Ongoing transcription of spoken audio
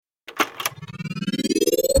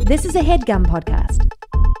This is a HeadGum podcast.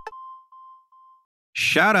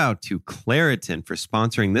 Shout out to Claritin for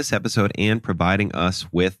sponsoring this episode and providing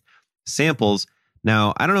us with samples.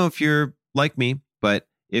 Now, I don't know if you're like me, but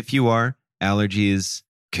if you are, allergies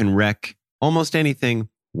can wreck almost anything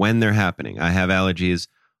when they're happening. I have allergies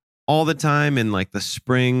all the time in like the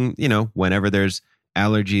spring, whenever there's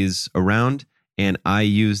allergies around, and I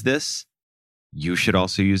use this. You should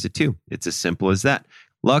also use it too. It's as simple as that.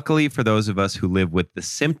 Luckily, for those of us who live with the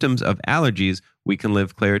symptoms of allergies, we can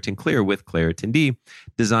live Claritin Clear with Claritin D.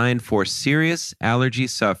 Designed for serious allergy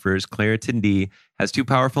sufferers, Claritin D has 2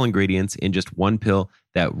 powerful ingredients in just one pill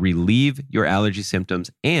that relieve your allergy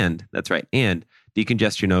symptoms and, that's right, and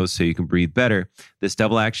decongest your nose so you can breathe better. This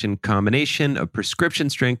double action combination of prescription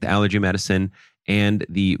strength allergy medicine and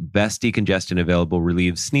the best decongestant available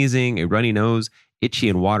relieves sneezing, a runny nose, itchy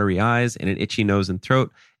and watery eyes, and an itchy nose and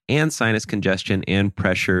throat, and sinus congestion and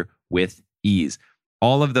pressure with ease.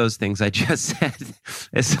 All of those things I just said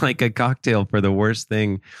is like a cocktail for the worst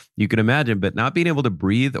thing you could imagine, but not being able to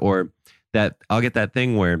breathe, or that I'll get that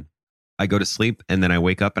thing where I go to sleep and then I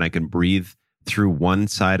wake up and I can breathe through one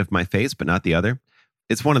side of my face, but not the other.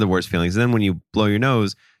 It's one of the worst feelings. And then when you blow your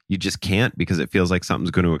nose, you just can't because it feels like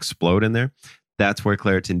something's going to explode in there. That's where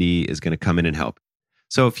Claritin D is going to come in and help.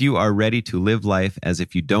 So if you are ready to live life as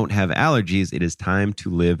if you don't have allergies, it is time to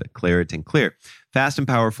live Claritin Clear. Fast and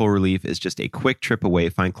powerful relief is just a quick trip away.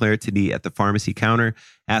 Find Claritin D at the pharmacy counter.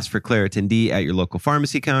 Ask for Claritin D at your local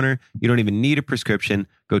pharmacy counter. You don't even need a prescription.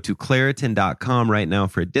 Go to Claritin.com right now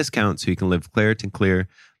for a discount so you can live Claritin Clear.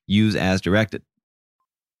 Use as directed.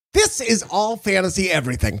 This is All Fantasy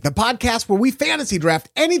Everything, the podcast where we fantasy draft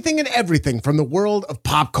anything and everything from the world of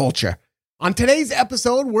pop culture. On today's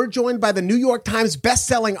episode, we're joined by the New York Times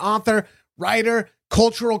bestselling author, writer,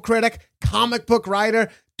 cultural critic, comic book writer,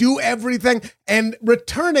 do everything, and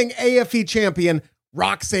returning AFE champion,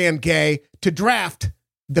 Roxane Gay, to draft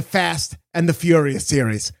the Fast and the Furious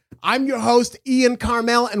series. I'm your host, Ian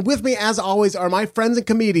Carmel, and with me, as always, are my friends and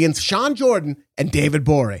comedians, Sean Jordan and David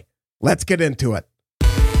Gborie. Let's get into it.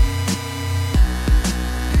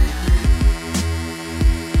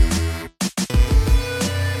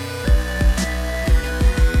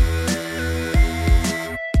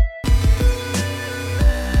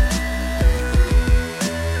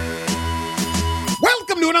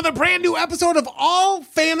 Another brand new episode of All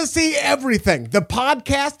Fantasy Everything, the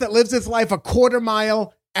podcast that lives its life a quarter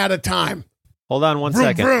mile at a time. Hold on one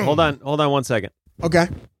second. Hold on 1 second. Okay.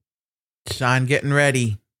 Sean getting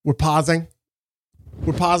ready. We're pausing.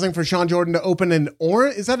 We're pausing for Sean Jordan to open an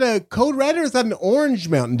orange. Is that a Code Red or is that an orange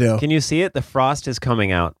Mountain Dew? Can you see it? The frost is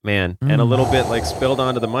coming out, man. And a little bit like spilled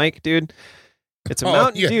onto the mic, dude. It's a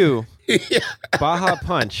Mountain Dew Baja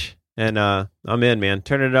Punch. And I'm in, man.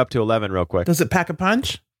 Turn it up to 11 real quick. Does it pack a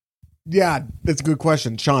punch? Yeah, that's a good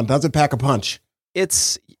question. Sean, does it pack a punch?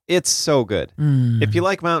 It's so good. If you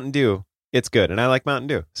like Mountain Dew, it's good. And I like Mountain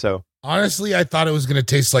Dew. So honestly, I thought it was going to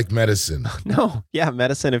taste like medicine. No. Yeah,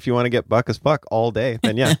 medicine. If you want to get buck as fuck all day,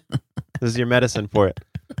 then yeah, this is your medicine for it.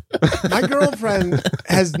 My girlfriend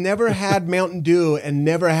has never had Mountain Dew and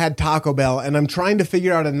never had Taco Bell. And I'm trying to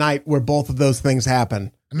figure out a night where both of those things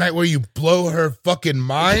happen. A night where you blow her fucking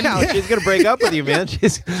mind? Yeah, she's going to break up with you, man.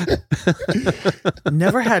 She's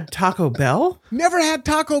Never had Taco Bell? Never had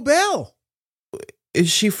Taco Bell. Is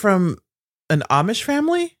she from an Amish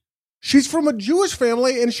family? She's from a Jewish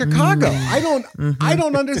family in Chicago. I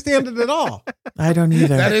don't understand it at all. I don't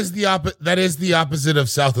either. That is the opposite of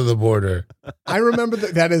south of the border. I remember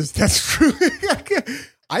that's true.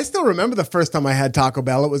 I still remember the first time I had Taco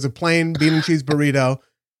Bell. It was a plain bean and cheese burrito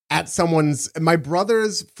at my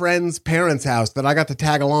brother's friend's parents' house that I got to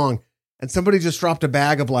tag along, and somebody just dropped a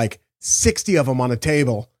bag of like 60 of them on a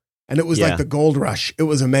table, and it was like the gold rush. It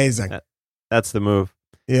was amazing. That's the move.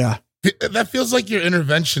 Yeah. That feels like your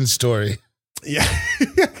intervention story. Yeah.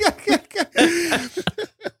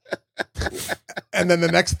 And then the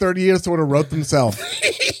next 30 years sort of wrote themselves.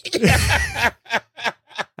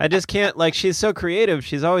 I just can't, like, she's so creative.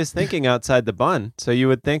 She's always thinking outside the bun. So you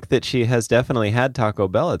would think that she has definitely had Taco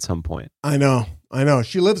Bell at some point. I know.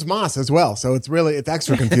 She lives Moss as well. So it's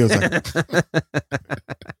extra confusing.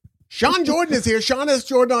 Sean Jordan is here. Sean S.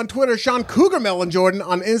 Jordan on Twitter. Sean Cougar Melon Jordan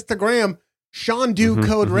on Instagram. Sean Dew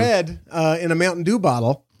Code Red in a Mountain Dew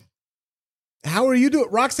bottle. How are you doing?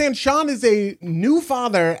 Roxane, Sean is a new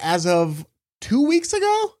father as of 2 weeks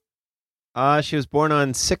ago? She was born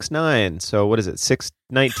on 6/9. So what is it?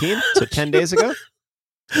 6/19? So 10 days ago?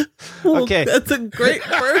 Okay. That's a great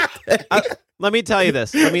birthday. Let me tell you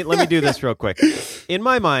this. Let me do this real quick. In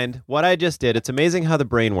my mind, what I just did, it's amazing how the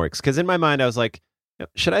brain works. Because in my mind, I was like,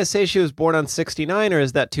 should I say she was born on 69 or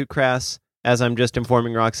is that too crass? as I'm just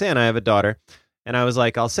informing Roxane, I have a daughter. And I was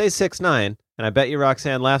like, I'll say 6'9", and I bet you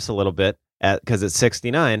Roxane laughs a little bit because it's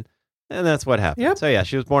 69. And that's what happened. Yep. So yeah,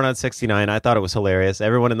 she was born on 69. I thought it was hilarious.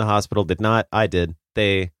 Everyone in the hospital did not. I did.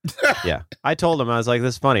 Yeah. I told them, I was like,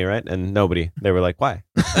 this is funny, right? And they were like, why?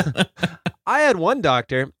 I had one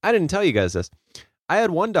doctor. I didn't tell you guys this. I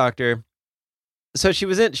had one doctor. So she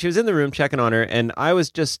was in the room checking on her, and I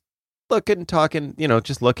was just talking,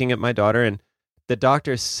 just looking at my daughter, and the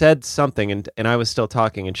doctor said something, and I was still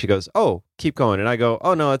talking, and she goes, oh, keep going. And I go,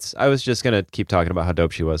 oh no, I was just going to keep talking about how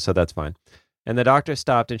dope she was. So that's fine. And the doctor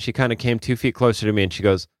stopped, and she kind of came 2 feet closer to me, and she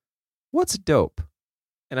goes, what's dope?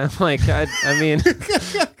 And I'm like, I mean,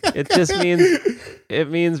 it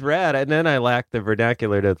means rad. And then I lack the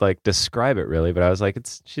vernacular to like describe it really, but I was like,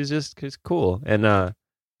 she's cool. And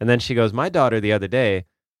then she goes, my daughter the other day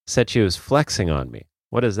said she was flexing on me.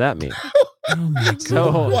 What does that mean? Oh my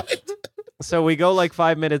God. So we go like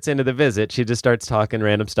 5 minutes into the visit. She just starts talking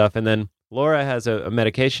random stuff. And then Laura has a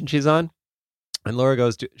medication she's on. And Laura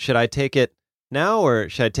goes, should I take it now or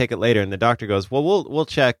should I take it later? And the doctor goes, well, we'll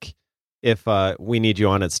check if we need you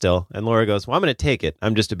on it still. And Laura goes, well, I'm going to take it.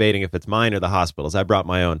 I'm just debating if it's mine or the hospital's. I brought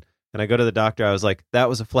my own. And I go to the doctor. I was like, that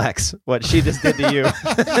was a flex. What she just did to you.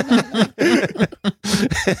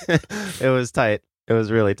 It was tight. It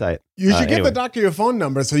was really tight. You should give anyway. the doctor your phone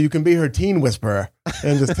number so you can be her teen whisperer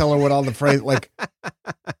and just tell her what all the phrase, like,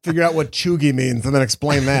 figure out what chuggy means and then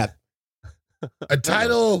explain that. A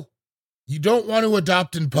title you don't want to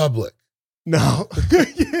adopt in public. No.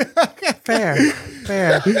 Fair.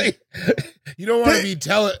 You don't want to be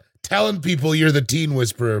telling people you're the teen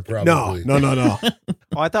whisperer, probably. No.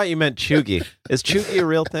 Oh, I thought you meant chuggy. Is chuggy a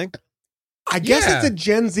real thing? I guess Yeah. it's a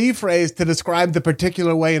Gen Z phrase to describe the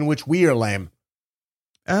particular way in which we are lame.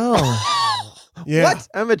 Oh. Yeah. What?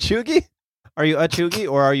 I'm a chuggy? Are you a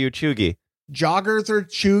chuggy or are you chuggy? Joggers are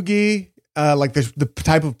chuggy, like the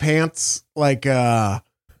type of pants, like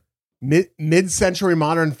mid-century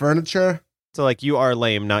modern furniture. So like you are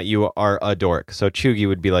lame, not you are a dork. So chuggy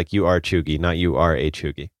would be like you are chuggy, not you are a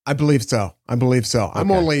chuggy. I believe so. I'm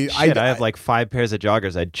Okay. only. Shit, I have like 5 pairs of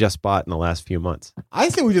joggers I just bought in the last few months. I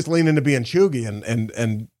say we just lean into being chuggy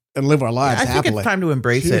and live our lives I think happily. it's time to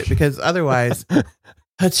embrace it because otherwise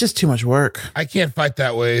it's just too much work. I can't fight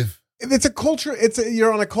that wave. It's a culture.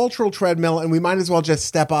 You're on a cultural treadmill, and we might as well just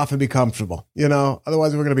step off and be comfortable.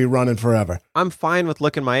 Otherwise we're going to be running forever. I'm fine with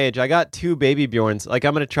looking my age. I got 2 baby Bjorns. Like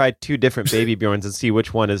I'm going to try 2 different baby Bjorns and see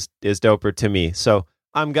which one is doper to me. So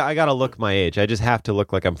I got to look my age. I just have to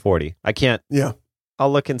look like I'm 40. I can't. Yeah.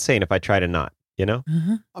 I'll look insane if I try to not,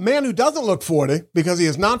 Mm-hmm. A man who doesn't look 40 because he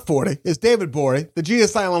is not 40 is David Gborie. The G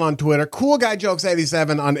is silent on Twitter. Cool Guy Jokes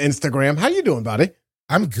 87 on Instagram. How you doing, buddy?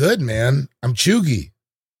 I'm good, man. I'm chuggy.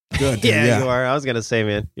 Good. Yeah, you are. I was going to say,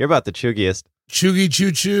 man, you're about the chuggiest. Chuggy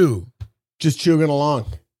choo choo. Just chugging along.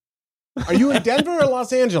 Are you in Denver or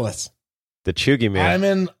Los Angeles? The chuggy man. I'm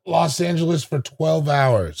in Los Angeles for 12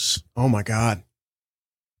 hours. Oh my God.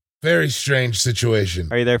 Very strange situation.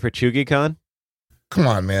 Are you there for ChuggyCon? Come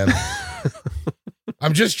on, man.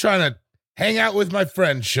 I'm just trying to hang out with my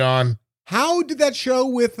friends, Sean. How did that show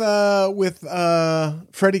with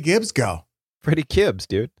Freddie Gibbs go? Freddie Gibbs,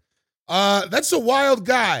 dude. That's a wild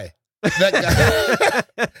guy. That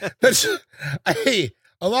guy. Hey,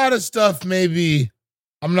 a lot of stuff maybe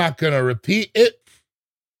I'm not going to repeat it.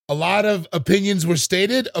 A lot of opinions were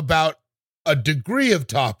stated about a degree of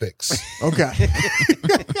topics. Okay.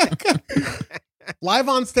 Live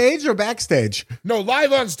on stage or backstage? No,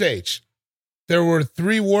 live on stage. There were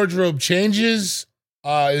 3 wardrobe changes. It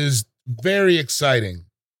was very exciting.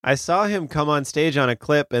 I saw him come on stage on a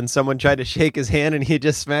clip and someone tried to shake his hand and he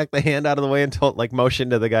just smacked the hand out of the way and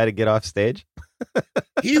motioned to the guy to get off stage.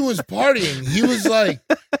 He was partying. He was like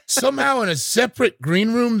somehow in a separate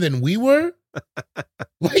green room than we were.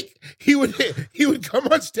 Like he would come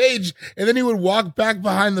on stage and then he would walk back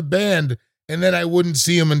behind the band and then I wouldn't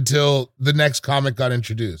see him until the next comic got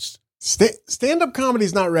introduced. Stand-up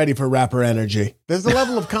comedy's not ready for rapper energy. There's a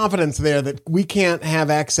level of confidence there that we can't have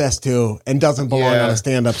access to and doesn't belong on a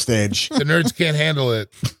stand-up stage. The nerds can't handle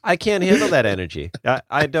it. I can't handle that energy.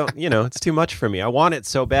 I don't, it's too much for me. I want it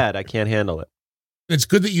so bad. I can't handle it. It's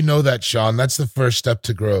good that you know that, Sean. That's the first step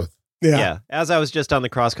to growth. Yeah. As I was just on the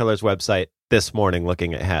Cross Colors website this morning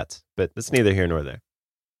looking at hats, but it's neither here nor there.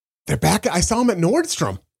 They're back. I saw them at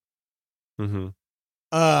Nordstrom. Mm-hmm.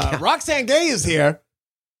 Roxane Gay is here.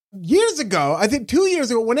 Years ago, I think 2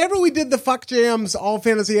 years ago, whenever we did the Fuck Jams All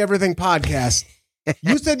Fantasy Everything podcast,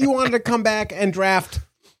 you said you wanted to come back and draft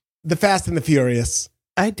The Fast and the Furious.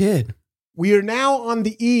 I did. We are now on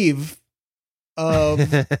the eve of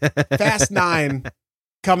Fast 9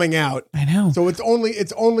 coming out. I know. So it's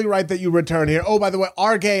only right that you return here. Oh, by the way,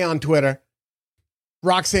 RGay on Twitter,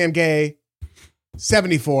 Roxane Gay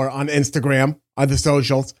 74 on Instagram are the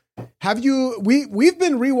socials. Have you? We've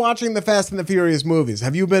been rewatching the Fast and the Furious movies.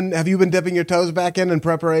 Have you been dipping your toes back in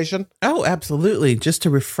preparation? Oh, absolutely. Just to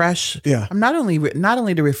refresh. Yeah. I'm not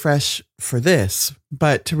only to refresh for this,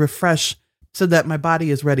 but to refresh so that my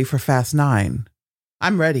body is ready for Fast 9.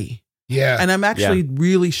 I'm ready. Yeah. And I'm actually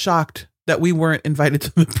really shocked that we weren't invited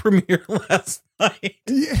to the premiere last night.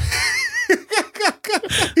 Yeah.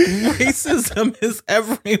 Racism is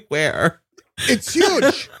everywhere. It's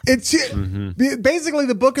huge. Basically,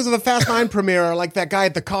 the bookers of the Fast 9 premiere are like that guy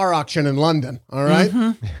at the car auction in London. All right.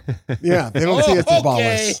 Yeah. They don't see us as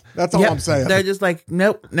ballers. That's all I'm saying. They're just like,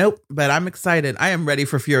 nope. But I'm excited. I am ready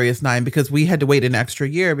for Furious 9 because we had to wait an extra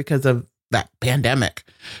year because of that pandemic.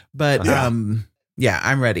 But I'm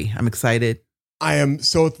ready. I'm excited. I am.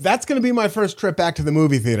 So that's going to be my first trip back to the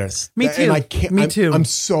movie theaters. Me too. And Me too. I'm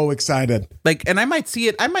so excited. Like, and I might see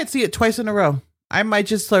it twice in a row. I might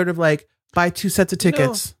just sort of like buy 2 sets of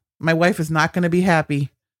tickets. My wife is not going to be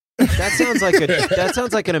happy. That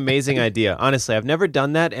sounds like an amazing idea. Honestly, I've never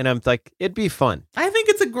done that, and I'm like, it'd be fun. I think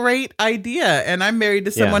it's a great idea, and I'm married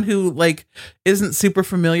to someone who like isn't super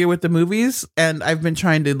familiar with the movies, and I've been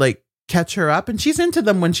trying to like catch her up, and she's into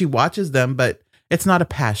them when she watches them, but it's not a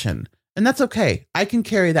passion, and that's okay. I can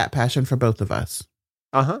carry that passion for both of us.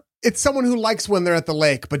 It's someone who likes when they're at the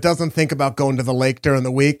lake, but doesn't think about going to the lake during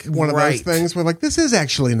the week. One of those things where like, this is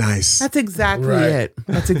actually nice. That's exactly it.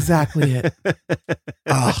 That's exactly it.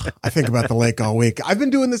 I think about the lake all week. I've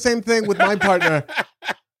been doing the same thing with my partner.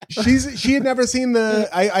 She had never seen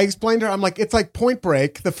I explained to her, I'm like, it's like Point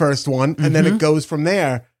Break, the first one, and then it goes from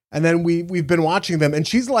there. And then we've been watching them, and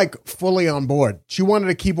she's like fully on board. She wanted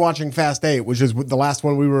to keep watching Fast 8, which is the last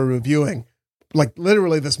one we were reviewing, like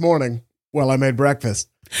literally this morning while I made breakfast.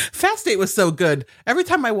 Fast 8 was so good. Every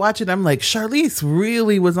time I watch it, I'm like, Charlize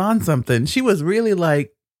really was on something. She was really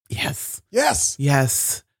like, yes.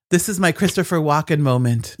 This is my Christopher Walken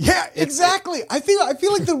moment. Yeah, exactly. I feel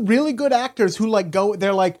like the really good actors who like go,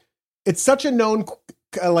 they're like, it's such a known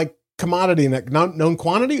like commodity, known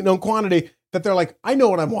quantity that they're like, I know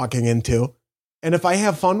what I'm walking into, and if I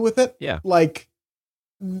have fun with it, like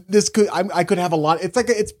this I could have a lot.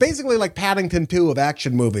 It's basically like Paddington 2 of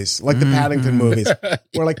action movies, like the Paddington movies,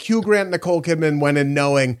 where like Hugh Grant and Nicole Kidman went in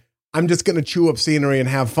knowing I'm just going to chew up scenery and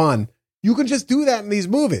have fun. You can just do that in these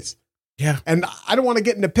movies. Yeah. And I don't want to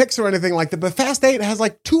get into picks or anything like that, but Fast 8 has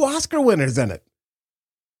like 2 Oscar winners in it.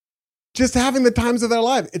 Just having the times of their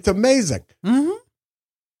life. It's amazing.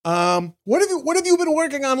 What have you been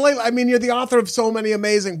working on lately? I mean, you're the author of so many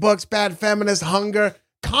amazing books, Bad Feminist, Hunger,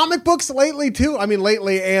 comic books lately too. I mean,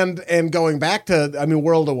 lately and going back to,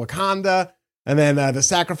 World of Wakanda, and then The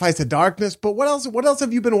Sacrifice of Darkness. But what else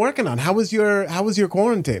have you been working on? How was your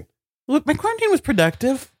quarantine? Look, my quarantine was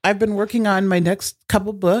productive. I've been working on my next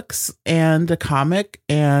couple books and a comic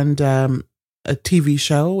and a TV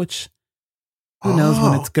show, which who knows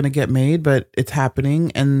when it's going to get made, but it's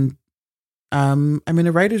happening. And I'm in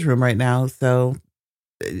a writer's room right now, so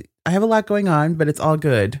I have a lot going on, but it's all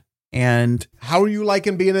good. And how are you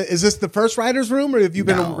liking being is this the first writer's room, or have you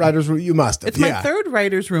been in a writer's room? You must have. It's my third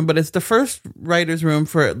writer's room, but it's the first writer's room.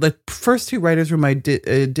 For the first 2 writer's room I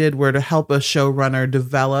did were to help a showrunner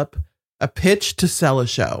develop a pitch to sell a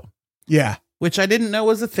show. Yeah. Which I didn't know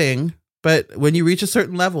was a thing, but when you reach a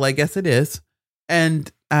certain level, I guess it is.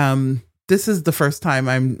 And this is the first time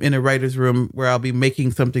I'm in a writer's room where I'll be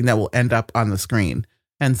making something that will end up on the screen.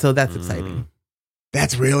 And so that's exciting.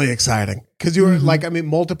 That's really exciting. Because you were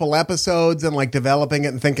multiple episodes and like developing it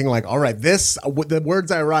and thinking like, all right, the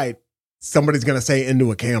words I write, somebody's going to say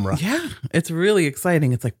into a camera. Yeah. It's really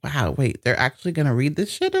exciting. It's like, wow, wait, they're actually going to read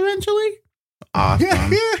this shit eventually?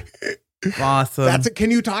 Awesome. Awesome.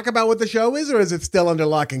 Can you talk about what the show is, or is it still under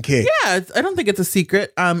lock and key? Yeah. I don't think it's a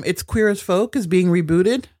secret. It's Queer as Folk is being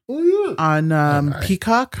rebooted on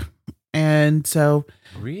Peacock. And so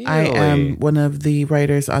really? I am one of the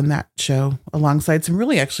writers on that show alongside some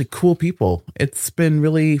really actually cool people. It's been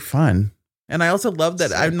really fun. And I also love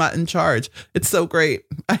that I'm not in charge. It's so great.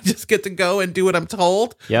 I just get to go and do what I'm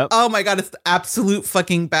told. Yep. Oh my God, it's the absolute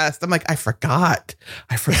fucking best. I'm like, I forgot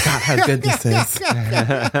how good this is.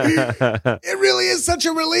 It really is such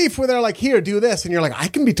a relief where they're like, here, do this. And you're like, I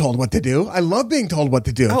can be told what to do. I love being told what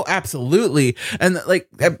to do. Oh, absolutely. And like,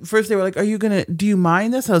 at first they were like, do you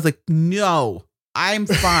mind this? I was like, no. I'm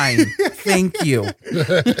fine. Thank you.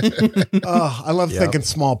 I love thinking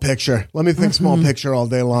small picture. Let me think small picture all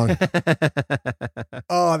day long.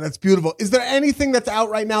 Oh, that's beautiful. Is there anything that's out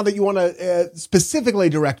right now that you want to specifically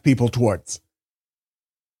direct people towards?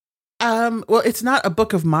 Well, it's not a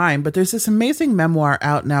book of mine, but there's this amazing memoir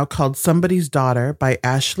out now called Somebody's Daughter by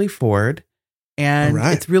Ashley Ford. And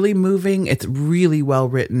it's really moving. It's really well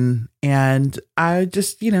written. And I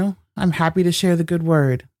just, I'm happy to share the good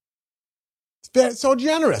word. It's so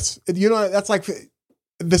generous. That's like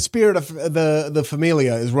the spirit of the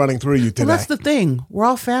familia is running through you today. Well, that's the thing. We're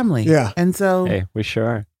all family. Yeah. And so. Hey, we sure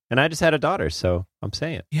are. And I just had a daughter, so I'm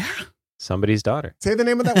saying. Yeah. Somebody's daughter. Say the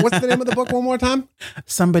name of that. What's the name of the book one more time?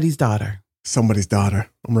 Somebody's Daughter. Somebody's Daughter.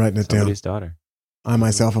 I'm writing it down. Somebody's daughter. I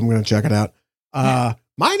myself, I'm going to check it out.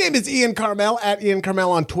 My name is Ian Carmel, at Ian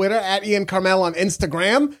Carmel on Twitter, at Ian Carmel on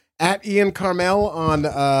Instagram, at Ian Carmel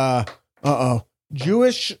on,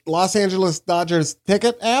 Jewish Los Angeles Dodgers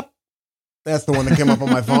ticket app. That's the one that came up on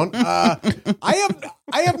my phone. I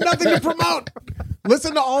have nothing to promote.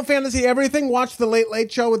 Listen to All Fantasy Everything. Watch The Late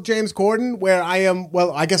Late Show with James Corden, where I am,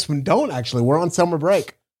 well, I guess we don't actually. We're on summer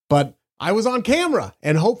break. But I was on camera,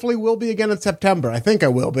 and hopefully we'll be again in September. I think I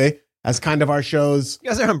will be, as kind of our shows. You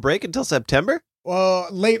guys are on break until September?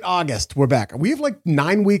 Late August, we're back. We have like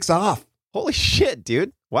 9 weeks off. Holy shit,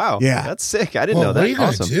 dude. Wow. Yeah. That's sick. I didn't know that. What are you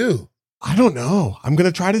going to Awesome. do? I don't know. I'm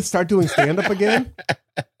going to try to start doing stand-up again.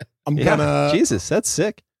 Jesus, that's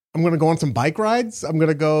sick. I'm going to go on some bike rides. I'm going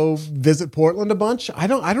to go visit Portland a bunch. I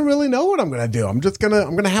don't really know what I'm going to do. I'm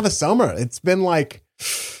going to have a summer. It's been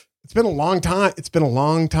a long time. It's been a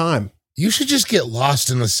long time. You should just get lost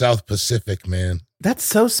in the South Pacific, man. That's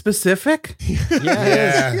so specific.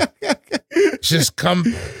 Yeah. Just come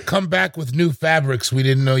back with new fabrics we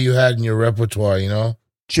didn't know you had in your repertoire,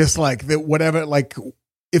 Just like that, whatever, like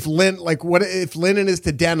if linen is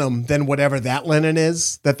to denim, then whatever that linen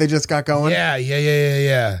is that they just got going. Yeah.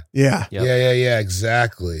 Yeah. Yep. Yeah,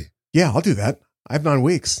 exactly. Yeah, I'll do that. I have 9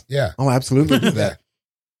 weeks. Yeah. I'll absolutely do that.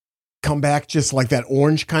 Come back just like that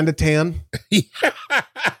orange kind of tan.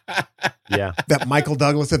 Yeah. That Michael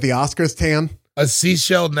Douglas at the Oscars tan. A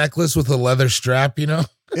seashell necklace with a leather strap,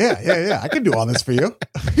 Yeah. I can do all this for you.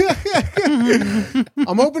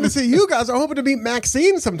 I'm hoping to see you guys. I'm hoping to meet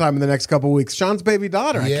Maxine sometime in the next couple of weeks. Sean's baby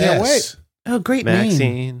daughter. Yes. I can't wait. Oh, great name.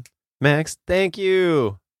 Maxine. Max, thank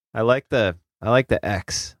you. I like the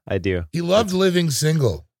X. I do. He loved living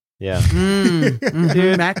single. Yeah.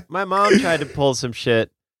 Dude, My mom tried to pull some shit.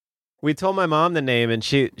 We told my mom the name and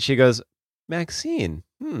she goes, Maxine.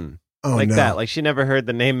 Oh, Like no. that. Like she never heard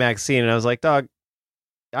the name Maxine. And I was like, dog,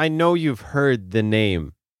 I know you've heard the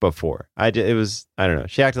name before. I don't know.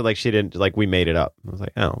 She acted like she didn't, like we made it up. I was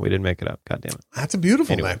like, oh, we didn't make it up. God damn it. That's a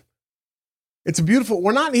beautiful Anyway. name. It's a beautiful.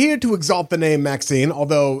 We're not here to exalt the name Maxine,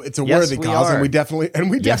 although it's a Yes, worthy we cause, are. and we definitely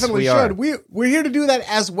Yes, we are. should. We're here to do that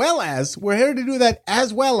as well as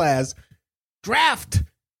draft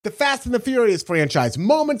the Fast and the Furious franchise.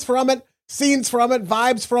 Moments from it, scenes from it,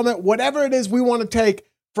 vibes from it, whatever it is we want to take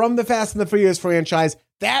from the Fast and the Furious franchise.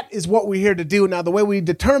 That is what we're here to do. Now, the way we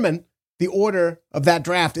determine the order of that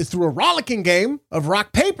draft is through a rollicking game of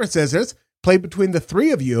rock, paper, scissors played between the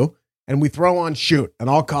three of you, and we throw on shoot, and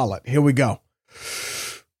I'll call it. Here we go.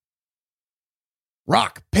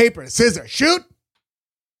 Rock, paper, scissors, shoot.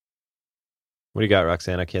 What do you got,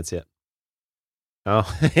 Roxanne? I can't see it.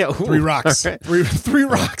 Oh, yeah. Ooh, 3 rocks. all right. Three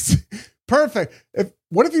rocks. Perfect.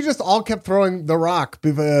 What if you just all kept throwing the rock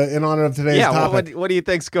in honor of today's Yeah, topic? what do you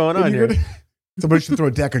think's going on here? Somebody should throw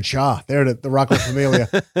Deckard Shaw. There, the Rock La Familia.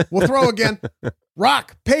 We'll throw again.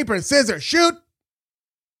 Rock, paper, scissors, shoot.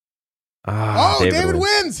 Ah, David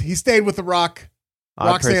wins. He stayed with the rock. Odd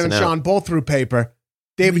Roxanne and personnel. Sean both threw paper.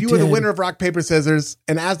 David, We you are the did. winner of rock, paper, scissors.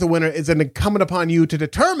 And as the winner, it's incumbent upon you to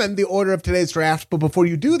determine the order of today's draft. But before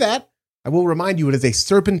you do that, I will remind you it is a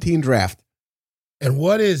serpentine draft. And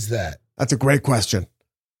what is that? That's a great question.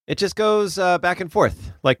 It just goes back and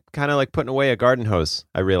forth, like kind of like putting away a garden hose.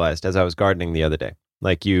 I realized as I was gardening the other day,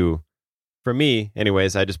 for me,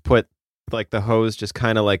 anyways, I just put like the hose just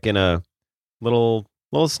kind of like in a little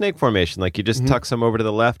snake formation. Like you just Mhm. tuck some over to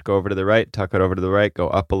the left, go over to the right, tuck it over to the right, go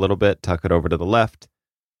up a little bit, tuck it over to the left.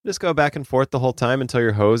 Just go back and forth the whole time until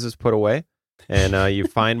your hose is put away, and you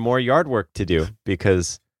find more yard work to do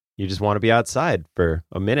because you just want to be outside for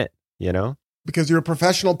a minute, you know. Because you're a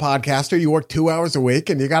professional podcaster, you work 2 hours a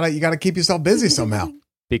week, and you gotta keep yourself busy somehow.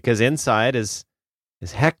 Because inside is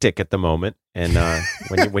hectic at the moment, and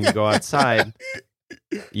when you go outside,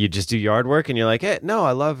 you just do yard work, and you're like, hey, no,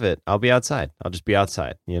 I love it. I'll be outside. I'll just be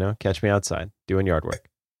outside. You know, catch me outside doing yard work.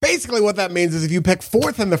 Basically, what that means is if you pick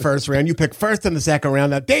fourth in the first round, you pick first in the second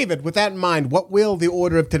round. Now, David, with that in mind, what will the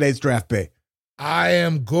order of today's draft be? I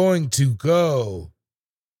am going to go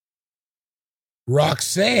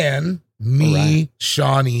Roxanne, me, All right.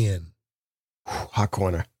 Sean, Ian. Hot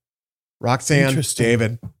corner. Roxanne, Interesting.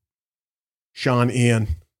 David, Sean, Ian.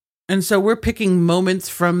 And so we're picking moments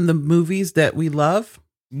from the movies that we love.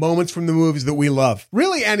 Moments from the movies that we love.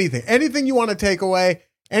 Really anything. Anything you want to take away,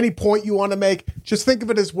 any point you want to make, just think of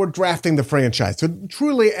it as we're drafting the franchise. So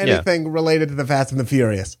truly anything related to the Fast and the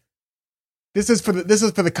Furious. This is for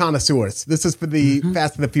the connoisseurs. This is for the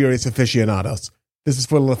Fast and the Furious aficionados. This is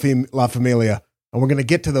for La Familia. And we're going to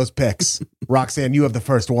get to those picks. Roxanne, you have the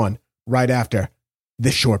first one right after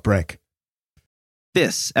this short break.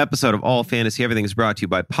 This episode of All Fantasy Everything is brought to you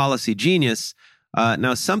by Policy Genius.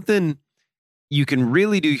 Now, something you can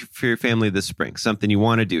really do for your family this spring, something you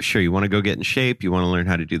want to do. Sure, you want to go get in shape. You want to learn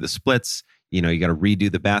how to do the splits. You got to redo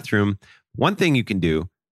the bathroom. One thing you can do,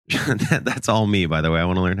 that's all me, by the way. I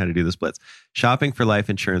want to learn how to do the splits. Shopping for life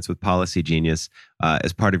insurance with Policy Genius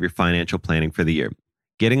as part of your financial planning for the year.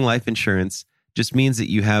 Getting life insurance just means that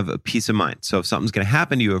you have a peace of mind. So if something's going to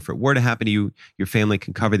happen to you, if it were to happen to you, your family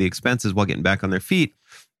can cover the expenses while getting back on their feet.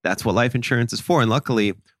 That's what life insurance is for. And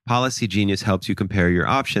luckily, Policy Genius helps you compare your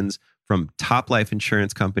options from top life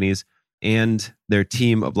insurance companies and their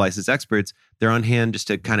team of licensed experts. They're on hand just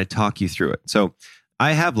to kind of talk you through it. So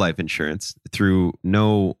I have life insurance through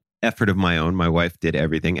no effort of my own. My wife did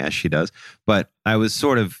everything, as she does. But I was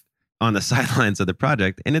sort of on the sidelines of the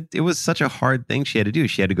project. And it was such a hard thing she had to do.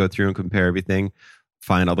 She had to go through and compare everything,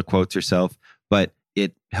 find all the quotes herself. But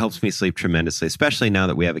it helps me sleep tremendously, especially now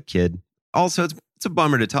that we have a kid. Also, it's a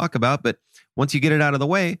bummer to talk about, but once you get it out of the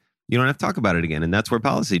way, you don't have to talk about it again. And that's where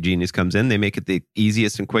Policy Genius comes in. They make it the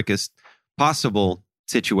easiest and quickest possible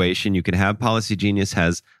situation you could have. Policy Genius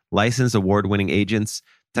has licensed award-winning agents,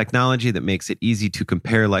 technology that makes it easy to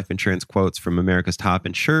compare life insurance quotes from America's top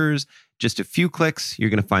insurers. Just a few clicks,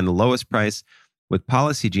 you're going to find the lowest price. With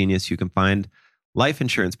Policy Genius, you can find life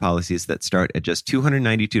insurance policies that start at just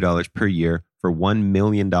 $292 per year for $1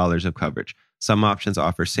 million of coverage. Some options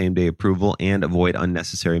offer same-day approval and avoid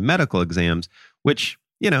unnecessary medical exams, which,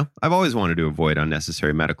 I've always wanted to avoid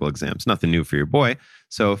unnecessary medical exams. Nothing new for your boy.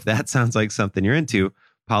 So if that sounds like something you're into,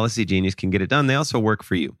 Policy Genius can get it done. They also work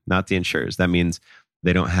for you, not the insurers. That means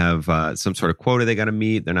they don't have some sort of quota they got to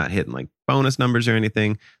meet. They're not hitting like bonus numbers or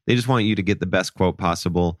anything. They just want you to get the best quote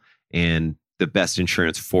possible and the best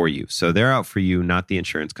insurance for you. So they're out for you, not the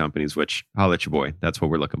insurance companies, which holla at your boy. That's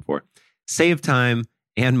what we're looking for. Save time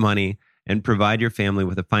and money and provide your family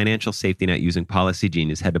with a financial safety net using Policy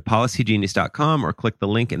Genius. Head to policygenius.com or click the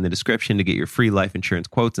link in the description to get your free life insurance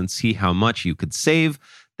quotes and see how much you could save.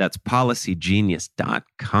 That's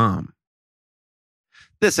policygenius.com.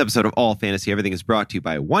 This episode of All Fantasy Everything is brought to you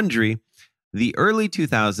by Wondery. The early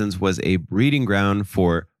 2000s was a breeding ground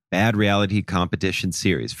for bad reality competition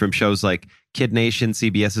series, from shows like Kid Nation,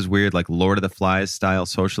 CBS's weird like Lord of the Flies style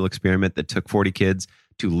social experiment that took 40 kids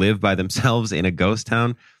to live by themselves in a ghost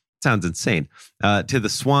town. Sounds insane. To The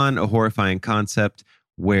Swan, a horrifying concept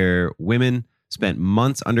where women spent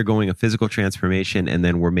months undergoing a physical transformation and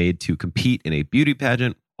then were made to compete in a beauty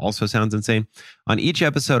pageant. Also sounds insane. On each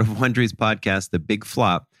episode of Wondery's podcast, The Big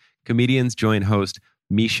Flop, comedians join host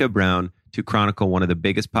Misha Brown to chronicle one of the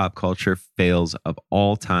biggest pop culture fails of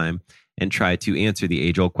all time and try to answer the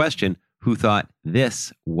age-old question, who thought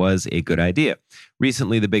this was a good idea?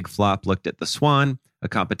 Recently, The Big Flop looked at The Swan, a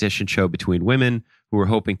competition show between women who were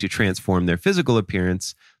hoping to transform their physical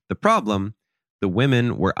appearance. The problem, the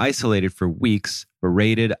women were isolated for weeks,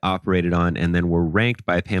 berated, operated on, and then were ranked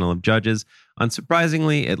by a panel of judges.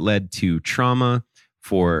 Unsurprisingly, it led to trauma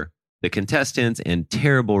for the contestants and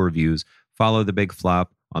terrible reviews. Follow The Big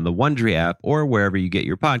Flop on the Wondery app or wherever you get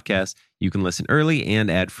your podcasts. You can listen early and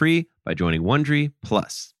ad-free by joining Wondery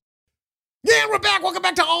Plus. Yeah, we're back. Welcome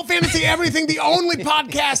back to All Fantasy Everything, the only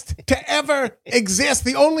podcast to ever exist,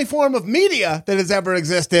 the only form of media that has ever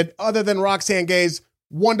existed other than Roxane Gay's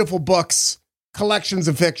wonderful books, collections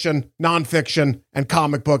of fiction, nonfiction, and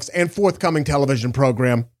comic books, and forthcoming television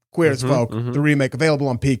program, Queer as Folk, the remake, available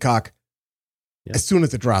on Peacock. Yep. As soon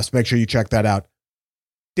as it drops, make sure you check that out.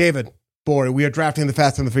 David, Gborie, we are drafting the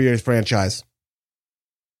Fast and the Furious franchise.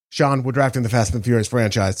 Sean, we're drafting the Fast and the Furious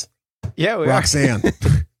franchise. Yeah, we Roxanne,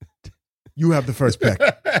 you have the first pick.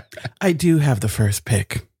 I do have the first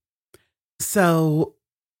pick. So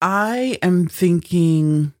I am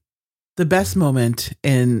thinking the best moment,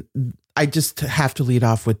 and I just have to lead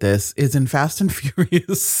off with this, is in Fast and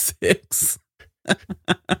Furious 6.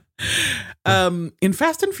 In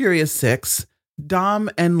Fast and Furious 6, Dom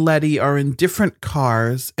and Letty are in different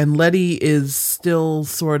cars, and Letty is still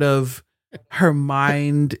sort of, her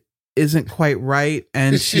mind isn't quite right,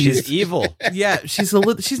 and she's evil. Yeah, she's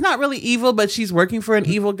not really evil, but she's working for an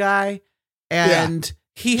evil guy, and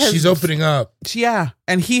she's opening up. Yeah,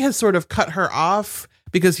 and he has sort of cut her off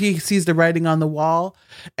because he sees the writing on the wall,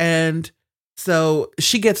 and so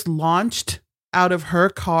she gets launched out of her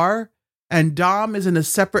car, and Dom is in a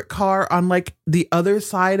separate car on like the other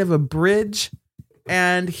side of a bridge,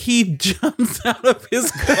 and he jumps out of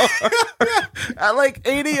his car at like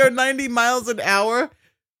 80 or 90 miles an hour,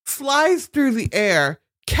 flies through the air,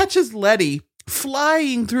 catches Letty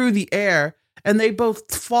flying through the air, and they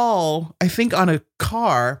both fall, I think, on a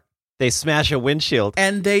car. They smash a windshield.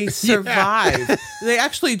 And they survive. They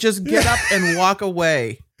actually just get up and walk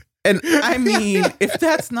away. And I mean, if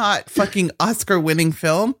that's not fucking Oscar-winning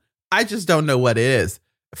film, I just don't know what it is.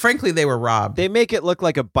 Frankly, they were robbed. They make it look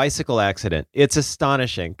like a bicycle accident. It's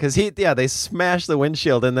astonishing because they smash the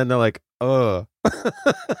windshield and then they're like, ugh.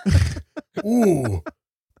 Ooh.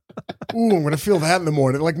 Ooh, I'm going to feel that in the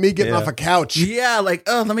morning. Like me getting off a couch. Yeah, like,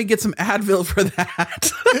 oh, let me get some Advil for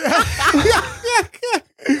that.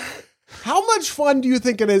 How much fun do you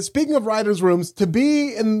think it is, speaking of writers' rooms, to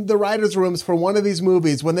be in the writers' rooms for one of these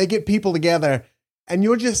movies when they get people together and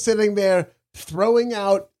you're just sitting there throwing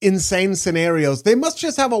out insane scenarios? They must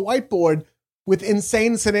just have a whiteboard with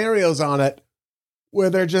insane scenarios on it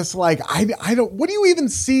where they're just like, I don't, what do you even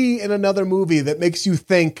see in another movie that makes you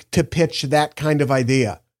think to pitch that kind of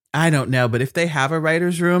idea? I don't know, but if they have a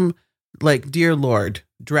writer's room, like, dear Lord,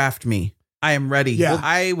 draft me. I am ready. Yeah.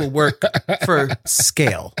 I will work for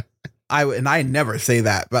scale. And I never say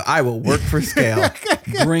that, but I will work for scale.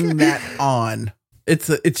 Bring that on.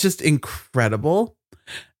 It's just incredible.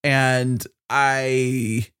 And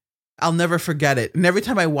I'll never forget it. And every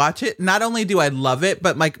time I watch it, not only do I love it,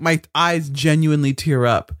 but my eyes genuinely tear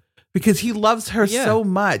up because he loves her so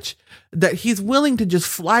much that he's willing to just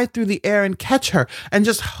fly through the air and catch her and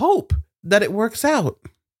just hope that it works out.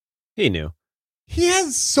 He knew. He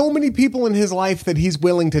has so many people in his life that he's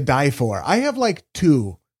willing to die for. I have like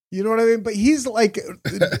 2. You know what I mean? But he's like,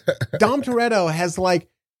 Dom Toretto has like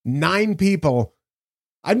 9 people.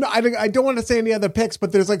 I don't want to say any other picks,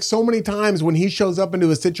 but there's like so many times when he shows up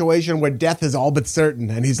into a situation where death is all but certain.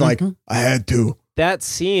 And he's like, I had to. That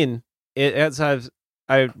scene,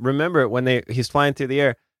 I remember it when he's flying through the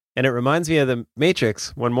air, and it reminds me of the Matrix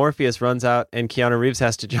when Morpheus runs out and Keanu Reeves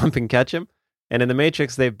has to jump and catch him. And in the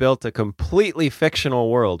Matrix, they've built a completely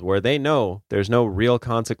fictional world where they know there's no real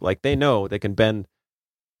consequence. Like they know they can bend.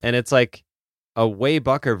 And it's like a way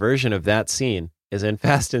bucker version of that scene is in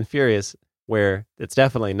Fast and Furious, where it's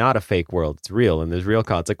definitely not a fake world. It's real and there's real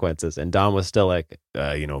consequences. And Dom was still like,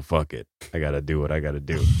 fuck it. I got to do what I got to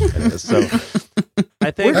do. And it was so I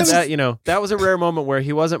think that was a rare moment where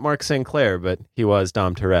he wasn't Mark Sinclair, but he was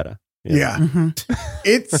Dom Toretto. Yeah. Mm-hmm.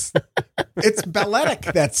 It's balletic,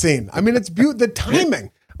 that scene. I mean, it's the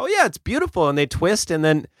timing. Oh yeah, it's beautiful. And they twist. And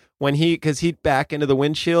then because he back into the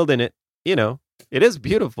windshield and it, it is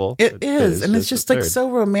beautiful. It is. And it's just like so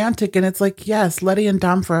romantic. And it's like, yes, Letty and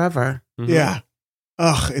Dom forever. Mm-hmm. Yeah.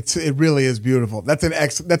 Oh, it really is beautiful. That's an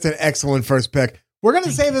excellent first pick. We're going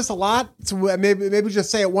to say this a lot. So maybe just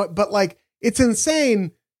say it one, but like, it's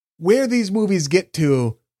insane where these movies get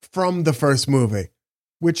to from the first movie,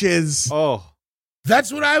 which is,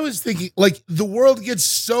 that's what I was thinking. Like the world gets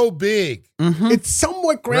so big. Mm-hmm. It's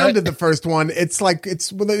somewhat grounded. Right? The first one, it's like,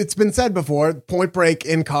 it's been said before, Point Break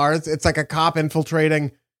in cars. It's like a cop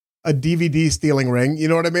infiltrating a DVD stealing ring. You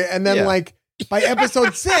know what I mean? And then like by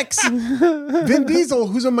episode 6, Vin Diesel,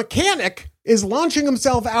 who's a mechanic, is launching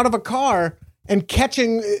himself out of a car and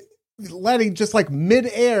catching Letty just like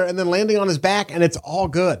mid-air and then landing on his back, and it's all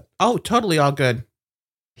good. Oh, totally all good.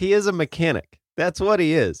 He is a mechanic. That's what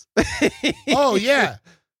he is. Oh, yeah.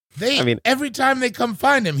 Every time they come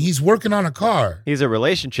find him, he's working on a car. He's a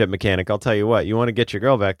relationship mechanic. I'll tell you what. You want to get your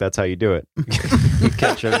girl back, that's how you do it. you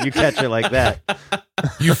catch her like that.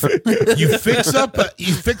 You fix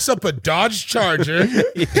up a Dodge Charger.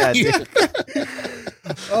 Yeah, dude.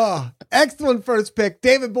 Oh, excellent first pick.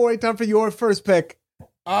 David Gborie, time for your first pick.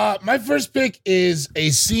 My first pick is a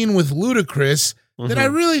scene with Ludacris that I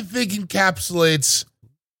really think encapsulates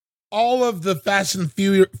all of the Fast and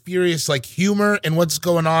Furious like humor and what's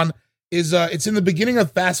going on. It's in the beginning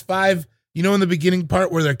of Fast 5. You know, in the beginning part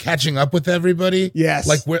where they're catching up with everybody. Yes,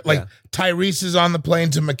 Tyrese is on the plane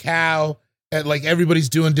to Macau, and like everybody's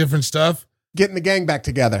doing different stuff, getting the gang back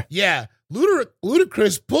together. Yeah,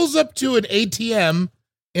 Ludacris pulls up to an ATM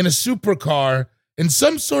in a supercar in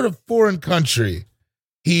some sort of foreign country.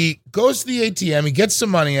 He goes to the ATM, he gets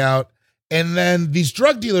some money out, and then these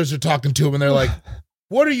drug dealers are talking to him, and they're like,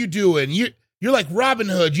 what are you doing? You're like Robin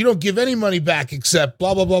Hood. You don't give any money back except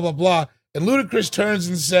blah, blah, blah, blah, blah. And Ludacris turns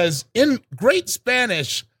and says, in great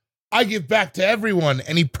Spanish, I give back to everyone.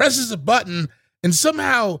 And he presses a button, and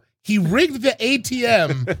somehow he rigged the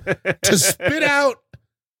ATM to spit out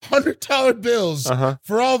 $100 bills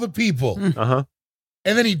for all the people. Uh-huh.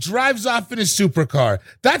 and then he drives off in his supercar.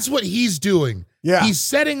 That's what he's doing. Yeah. He's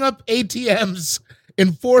setting up ATMs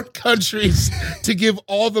in 4 countries to give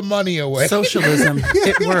all the money away. Socialism.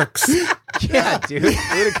 It works. Yeah, dude.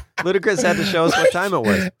 Ludacris had to show us what time it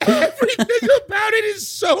was. Everything about it is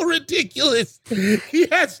so ridiculous. He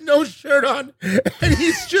has no shirt on, and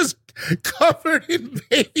he's just covered in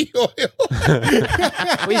baby oil.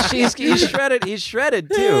 He's shredded. He's shredded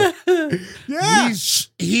too. Yeah.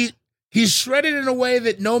 He's shredded in a way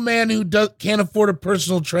that no man who can't afford a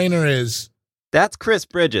personal trainer is. That's Chris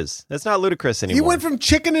Bridges. That's not Ludacris anymore. He went from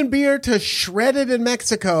chicken and beer to shredded in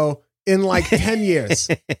Mexico in like 10 years.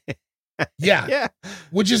 Yeah.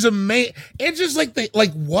 Which is amazing. It's just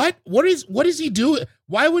like what? What is he doing?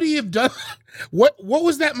 Why would he have done what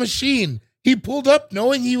was that machine? He pulled up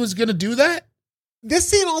knowing he was going to do that? This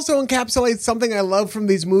scene also encapsulates something I love from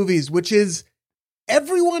these movies, which is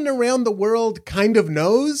everyone around the world kind of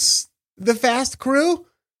knows the Fast Crew.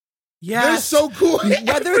 Yeah, They're so cool.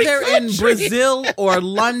 Whether they're in Brazil or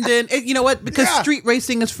London, you know what? Because street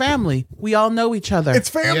racing is family. We all know each other. It's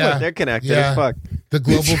family. Yeah. They're connected as fuck. The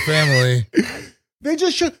global family. They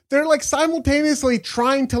just they're like simultaneously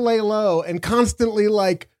trying to lay low and constantly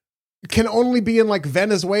like can only be in like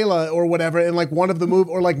Venezuela or whatever in like one of the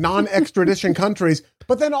or like non-extradition countries.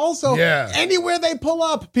 But then also anywhere they pull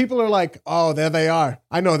up, people are like, oh, there they are.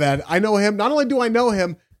 I know that. I know him. Not only do I know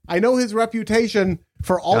him, I know his reputation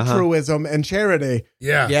for altruism and charity.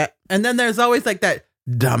 Yeah. Yeah. And then there's always like that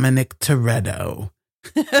Dominic Toretto.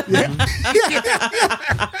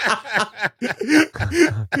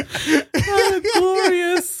 Oh,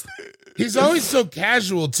 glorious. He's always so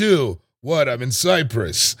casual too. What? I'm in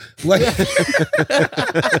Cyprus. Like, how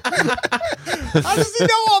does he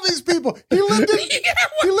know all these people? He lived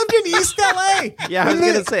in East LA. Yeah, I was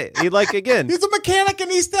gonna say he's a mechanic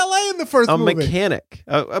in East LA in the first movie. Mechanic,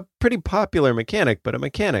 a pretty popular mechanic, but a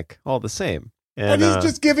mechanic all the same. And he's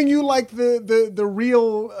just giving you like the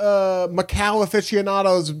real Macau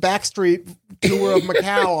aficionados backstreet tour of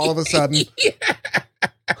Macau all of a sudden.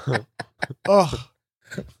 Oh,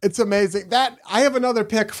 it's amazing. That I have another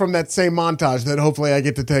pick from that same montage that hopefully I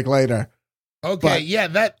get to take later. Okay,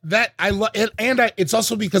 that I love, and it's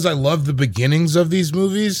also because I love the beginnings of these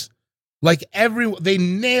movies. Like they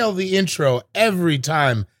nail the intro every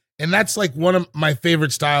time, and that's like one of my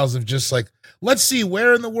favorite styles of just like, let's see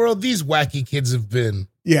where in the world these wacky kids have been.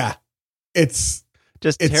 Yeah, it's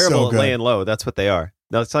terrible so at laying low. That's what they are.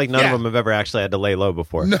 No, it's like none of them have ever actually had to lay low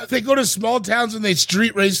before. No, they go to small towns and they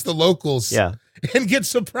street race the locals. Yeah. And get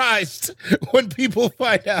surprised when people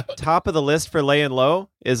find out. Top of the list for laying low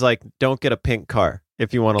is like, don't get a pink car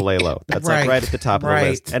if you want to lay low. That's like right at the top of the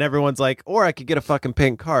list. And everyone's like, or I could get a fucking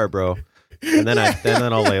pink car, bro. And then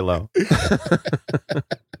I'll lay low.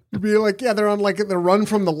 You'd be like, they're on like the run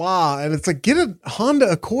from the law, and it's like, get a Honda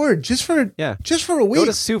Accord just for a week. Go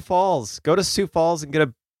to Sioux Falls and get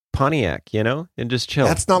a Pontiac, and just chill.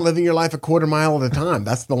 That's not living your life a quarter mile at a time.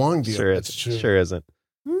 That's the long deal. Sure isn't.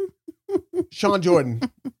 Sean Jordan,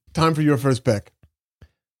 time for your first pick.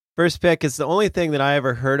 First pick is the only thing that I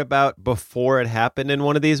ever heard about before it happened in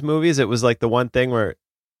one of these movies. It was like the one thing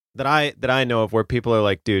that I know of where people are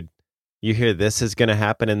like, dude, you hear this is going to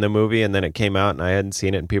happen in the movie, and then it came out and I hadn't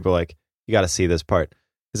seen it, and people are like, you got to see this part.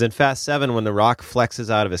 Because in Fast 7, when The Rock flexes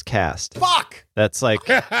out of his cast. Fuck! That's like...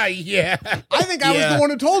 Yeah. I think I was the one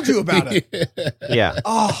who told you about it. Yeah.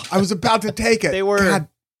 Oh, I was about to take it. They were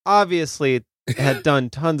obviously had done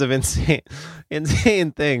tons of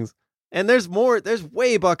insane things. And there's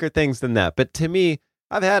way bucker things than that. But to me,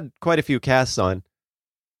 I've had quite a few casts on.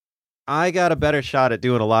 I got a better shot at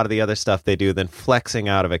doing a lot of the other stuff they do than flexing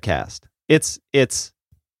out of a cast. It's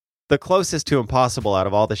the closest to impossible out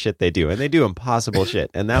of all the shit they do. And they do impossible shit.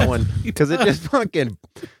 And that one, because it just fucking...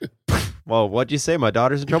 Well, what'd you say? My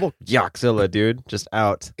daughter's in trouble? Yoxilla, dude. Just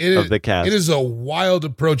out of the cast. It is a wild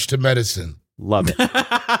approach to medicine. Love it.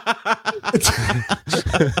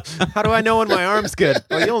 How do I know when my arm's good?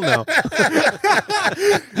 Well, you'll know.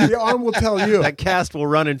 The arm will tell you. That cast will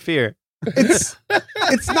run in fear. It's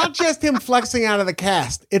not just him flexing out of the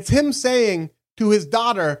cast. It's him saying to his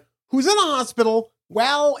daughter, who's in a hospital,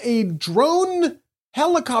 while a drone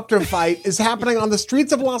helicopter fight is happening on the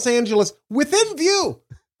streets of Los Angeles within view.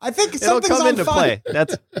 I think something's come on into fire. Play.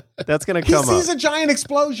 That's going to come up. He sees a giant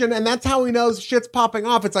explosion, and that's how he knows shit's popping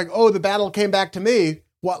off. It's like, oh, the battle came back to me.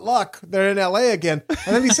 What luck. They're in LA again.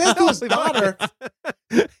 And then he says to his daughter,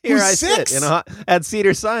 Here who's I 6, sit at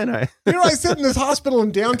Cedar Sinai. Here I sit in this hospital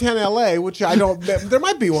in downtown LA, which I don't, there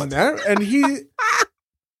might be one there. And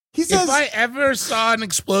He says, if I ever saw an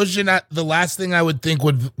explosion, the last thing I would think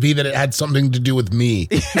would be that it had something to do with me.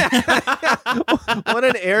 What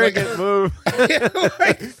an arrogant move.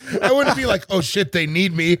 Like, I wouldn't be like, oh shit, they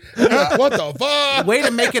need me. What the fuck? Way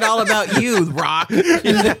to make it all about you, Rock. Yeah,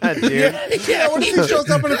 dude. yeah, what if he shows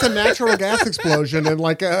up and it's a natural gas explosion and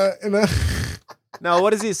like in a No, what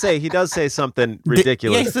does he say? He does say something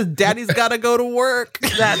ridiculous. Yeah, he says, Daddy's got to go to work.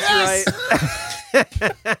 That's right.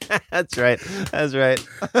 That's right. That's right.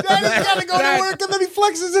 Daddy's got to go to work, and then he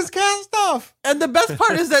flexes his cast off. And the best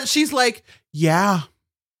part is that she's like, yeah,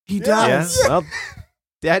 he Yeah. does. Well,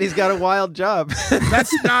 Daddy's got a wild job.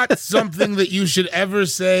 That's not something that you should ever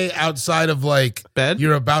say outside of like Bed?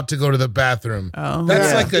 you're about to go to the bathroom. Oh.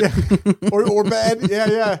 That's like a or bed.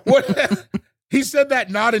 Yeah. what he said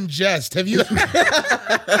that not in jest. Have you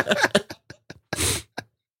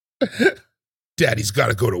Daddy's got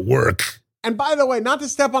to go to work. And by the way, not to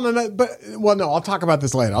step on another, but well, no, I'll talk about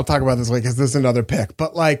this later. Because this is another pick.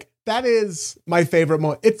 But like, that is my favorite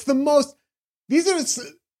moment. It's the most. These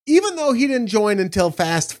are, even though he didn't join until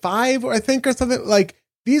Fast 5, I think, or something. Like,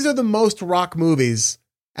 these are the most Rock movies,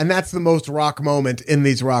 and that's the most Rock moment in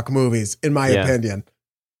these Rock movies, in my opinion.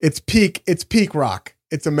 It's peak Rock.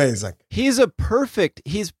 It's amazing. He's perfect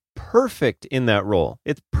in that role.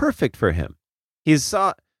 It's perfect for him. He's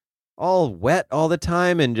all wet all the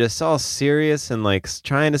time and just all serious and like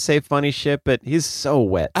trying to say funny shit, but he's so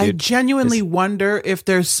wet, dude. I genuinely wonder if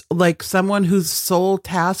there's like someone whose sole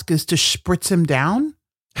task is to spritz him down.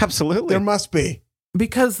 Absolutely. There must be.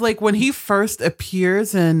 Because like when he first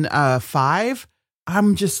appears in 5,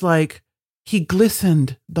 I'm just like, he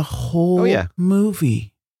glistened the whole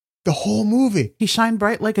movie. The whole movie. He shined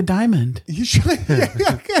bright like a diamond. You should.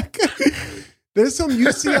 There's some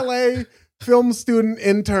UCLA film student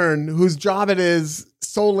intern whose job it is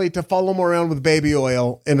solely to follow him around with baby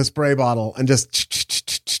oil in a spray bottle and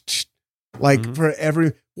just like for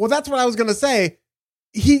every. Well, that's what I was going to say.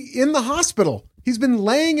 He in the hospital. He's been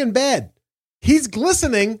laying in bed. He's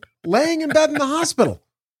glistening, laying in bed in the hospital.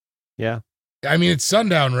 Yeah. I mean, it's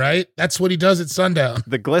sundown, right? That's what he does at sundown.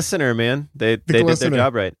 The glistener, man. They did their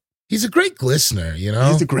job right. He's a great glistener, you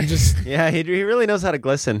know? He's a great. Yeah, he really knows how to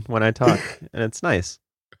glisten when I talk, and it's nice.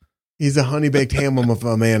 He's a honey-baked ham of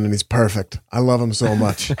a man, and he's perfect. I love him so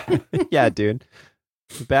much. Yeah, dude.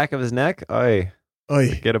 The back of his neck, Oy.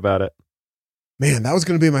 Forget about it. Man, that was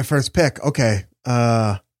going to be my first pick. Okay.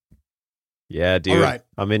 Yeah, dude. All right.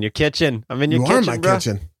 I'm in your kitchen. You are in my bro.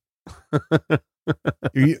 kitchen.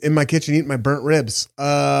 You're in my kitchen eating my burnt ribs.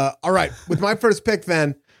 All right. With my first pick,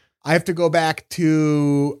 then, I have to go back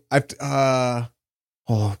to... oh,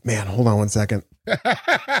 man. Hold on one second.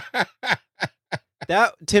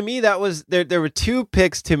 That to me, that was there were two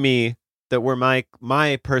picks to me that were my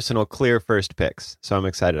personal clear first picks. So I'm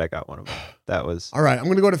excited I got one of them. That was All right. I'm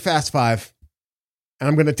going to go to Fast 5, and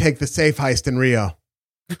I'm going to take the safe heist in Rio.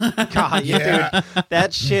 God, Yeah. dude,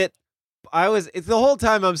 that shit. It's the whole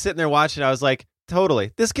time I'm sitting there watching. I was like,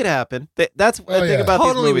 totally, this could happen. That's the thing about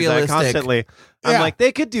Totally these movies. realistic. I constantly, I'm like,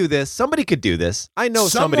 they could do this. Somebody could do this. I know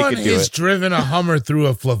somebody Someone could do has it. driven a Hummer through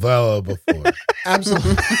a favela before.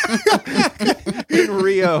 Absolutely. In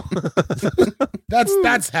Rio.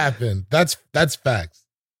 That's happened. That's facts.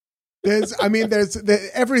 There's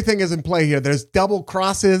everything is in play here. There's double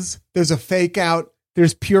crosses. There's a fake out.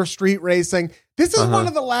 There's pure street racing. This is one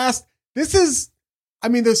of the last. There's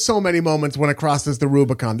so many moments when it crosses the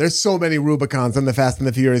Rubicon. There's so many Rubicons in the Fast and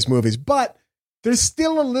the Furious movies, but there's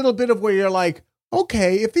still a little bit of where you're like,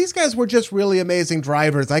 okay, if these guys were just really amazing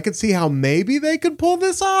drivers, I could see how maybe they could pull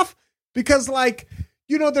this off. Because like,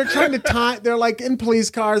 they're trying to time, they're like in police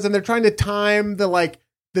cars and they're trying to time the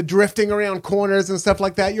drifting around corners and stuff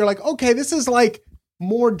like that. You're like, okay, this is like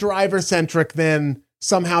more driver centric than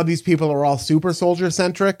somehow these people are all super soldier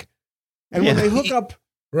centric. And when they hook up,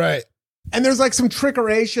 Right. and there's like some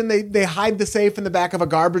trickeration. They hide the safe in the back of a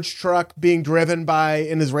garbage truck being driven by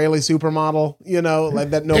an Israeli supermodel, like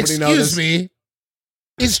that nobody knows. Excuse me.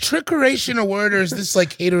 Is trickeration a word, or is this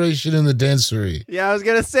like hateration in the dancery? Yeah, I was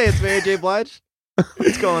gonna say it's Mary J. Blige.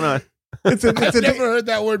 What's going on? I've I've never heard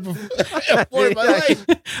that word before in my life.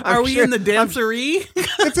 Are we in the dancery?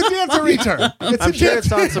 It's a dancery term. I'm sure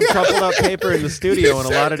it's on some crumpled up paper in the studio in a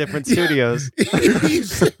lot of different studios.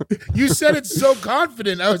 You said it so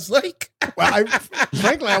confident. I was like, Well,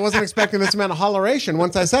 frankly, I wasn't expecting this amount of holleration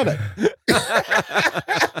once I said it.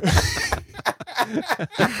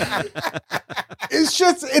 It's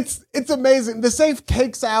just it's amazing. The safe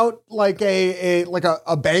takes out like a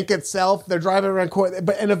bank itself. They're driving around,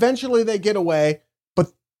 and eventually they get away.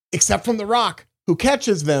 But except from The Rock, who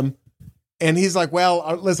catches them, and he's like,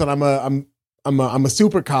 "Well, listen, I'm a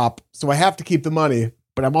super cop, so I have to keep the money.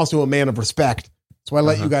 but I'm also a man of respect. So I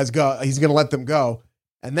let you guys go. He's going to let them go.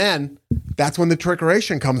 And then that's when the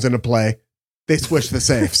trickeration comes into play. They switch the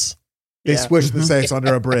safes. They switch the safes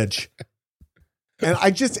under a bridge. And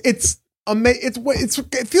I just, it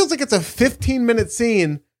feels like it's a 15-minute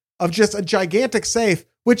scene of just a gigantic safe,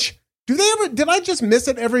 which did I just miss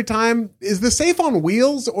it every time? Is the safe on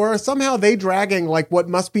wheels, or are somehow they dragging like what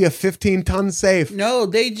must be a 15-ton safe? No,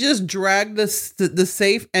 they just dragged the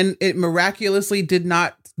safe, and it miraculously did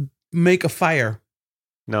not make a fire.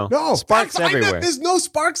 No, sparks everywhere. There's no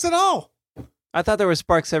sparks at all. I thought there were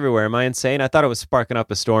sparks everywhere. Am I insane? I thought it was sparking up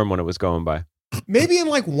a storm when it was going by. Maybe in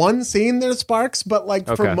like one scene there's sparks, but like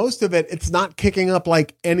for most of it, it's not kicking up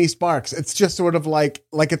like any sparks. It's just sort of like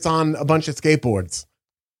it's on a bunch of skateboards.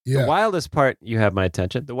 Yeah. The wildest part, you have my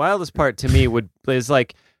attention. The wildest part to me is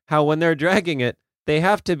like how when they're dragging it, they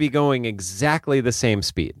have to be going exactly the same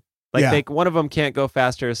speed. Like one of them can't go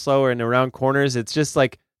faster or slower, and around corners, it's just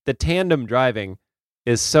like the tandem driving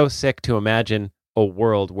is so sick to imagine a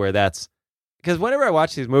world where that's, because whenever I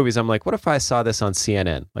watch these movies, I'm like, what if I saw this on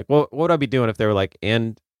CNN? Like, what would I be doing if they were like,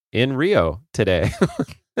 in Rio today?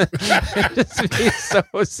 Just be so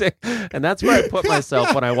sick. And that's where I put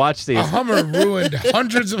myself when I watch these. A Hummer ruined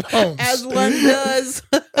hundreds of homes. As one does.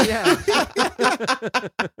 Yeah.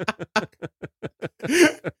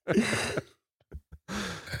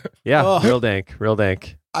 Yeah, real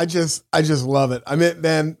dank. I just love it. I mean,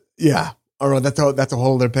 man, yeah. All right, that's a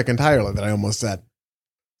whole other pick entirely that I almost said.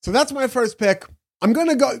 So that's my first pick. I'm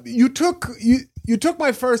gonna go. You took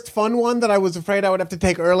my first fun one that I was afraid I would have to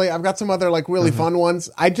take early. I've got some other like really fun ones.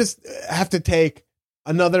 I just have to take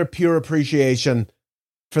another pure appreciation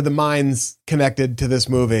for the minds connected to this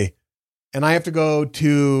movie, and I have to go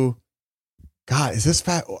to. God, is this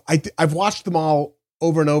fat? I've watched them all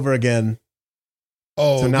over and over again.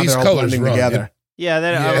 Oh, so now these they're all colors blending run. together. Yeah,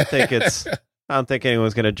 I don't think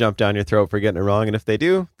anyone's going to jump down your throat for getting it wrong. And if they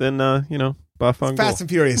do, then, buff on Fast and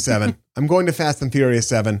Furious 7. I'm going to Fast and Furious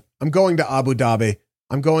 7. I'm going to Abu Dhabi.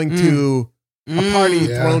 I'm going to a party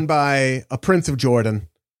thrown by a Prince of Jordan.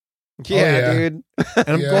 Yeah, dude. And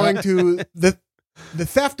I'm going to the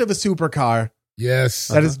theft of a supercar. Yes.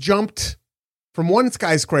 That has jumped from one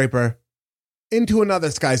skyscraper into another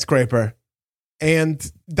skyscraper. And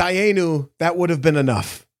Dayenu, that would have been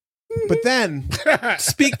enough. But then...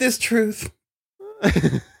 Speak this truth.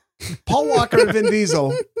 Paul Walker and Vin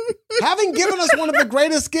Diesel, having given us one of the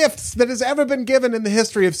greatest gifts that has ever been given in the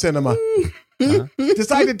history of cinema,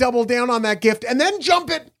 decide to double down on that gift and then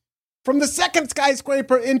jump it from the second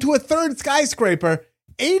skyscraper into a third skyscraper,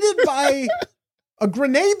 aided by a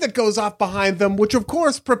grenade that goes off behind them, which of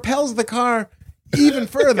course propels the car even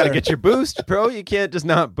further. Gotta get your boost, bro. You can't just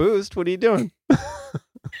not boost. What are you doing?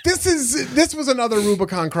 This was another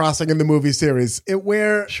Rubicon crossing in the movie series.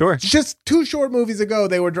 Just 2 short movies ago,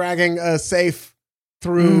 they were dragging a safe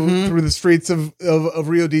through the streets of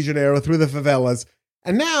Rio de Janeiro, through the favelas,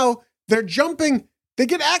 and now they're jumping. They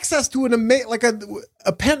get access to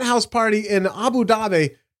a penthouse party in Abu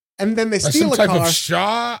Dhabi, and then they steal a car. Some type of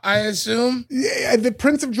Shah, I assume. Yeah, the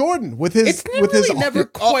Prince of Jordan with his. It's never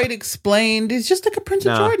quite explained. It's just like a Prince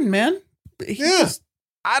of Jordan, man.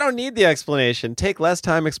 I don't need the explanation. Take less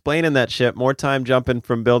time explaining that shit, more time jumping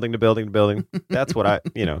from building to building to building. That's what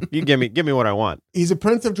you give me what I want. He's a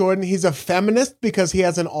Prince of Jordan. He's a feminist because he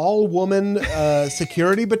has an all-woman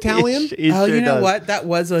security battalion. He you know what? That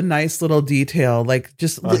was a nice little detail. Like,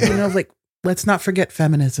 just, let's not forget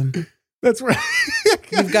feminism. That's right.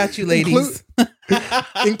 We've got you, ladies.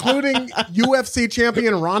 Including UFC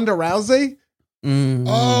champion Ronda Rousey.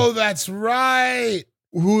 Oh, that's right.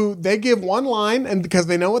 Who they give one line, and because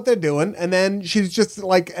they know what they're doing, and then she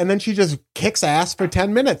just kicks ass for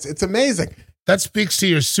 10 minutes. It's amazing. That speaks to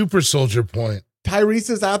your super soldier point. Tyrese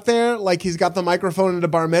is out there like he's got the microphone at a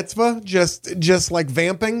bar mitzvah, just like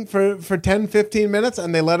vamping for 10, 15 minutes,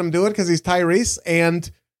 and they let him do it because he's Tyrese,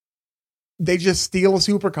 and they just steal a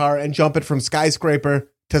supercar and jump it from skyscraper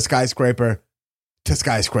to skyscraper to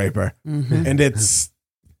skyscraper. And it's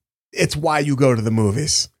why you go to the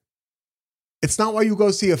movies. It's not why you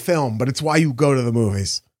go see a film, but it's why you go to the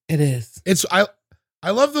movies. It is. I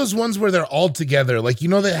love those ones where they're all together. Like,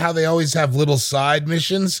 how they always have little side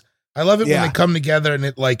missions. I love it when they come together and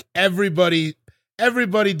it like everybody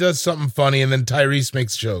does something funny and then Tyrese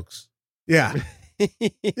makes jokes. Yeah.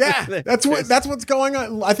 Yeah. That's what's going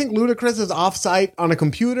on. I think Ludacris is offsite on a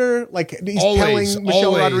computer. Like he's telling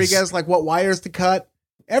Michelle Rodriguez like what wires to cut.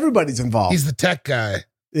 Everybody's involved. He's the tech guy.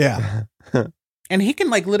 Yeah. And he can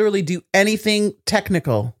like literally do anything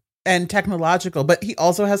technical and technological, but he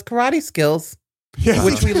also has karate skills,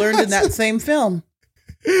 which we learned in that same film.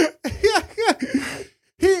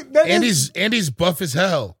 Andy's buff as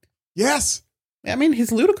hell. Yes. I mean,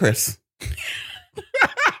 he's ludicrous.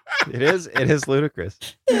 It is ludicrous.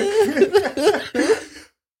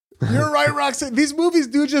 You're right, Roxane. These movies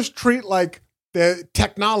do just treat like the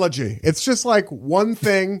technology. It's just like one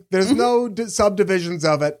thing. There's no subdivisions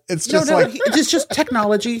of it. It's just it's just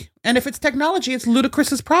technology. And if it's technology, it's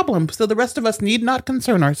Ludacris's problem. So the rest of us need not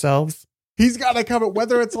concern ourselves. He's got to cover,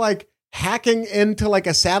 whether it's like hacking into like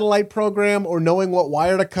a satellite program or knowing what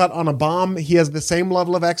wire to cut on a bomb. He has the same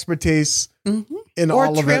level of expertise in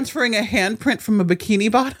all of it. Or transferring a handprint from a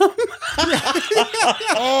bikini bottom.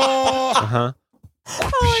 Uh-huh.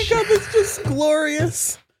 Oh my God, that's just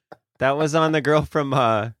glorious. That was on the girl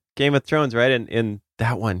from Game of Thrones, right? In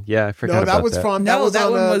that one. Yeah, I forgot No, about that was that. from that one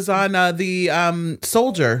was on the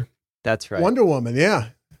Soldier. That's right. Wonder Woman. Yeah.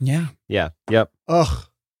 Yeah. Yeah. Yep. Ugh.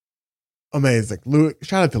 Amazing.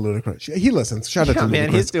 Shout out to Ludacris. He listens. Shout out to Ludacris.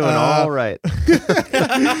 Man, he's doing all right. That's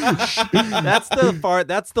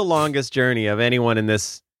the longest journey of anyone in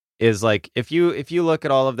this is like if you look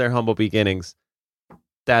at all of their humble beginnings,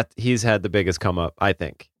 that he's had the biggest come up, I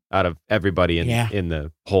think, out of everybody in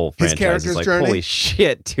the whole franchise. His character's like, journey. Holy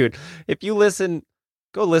shit, dude. If you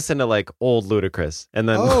go listen to like old Ludacris and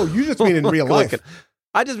then you just mean in real life.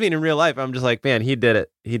 I just mean in real life. I'm just like, man, he did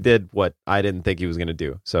it. He did what I didn't think he was going to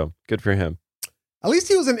do. So good for him. At least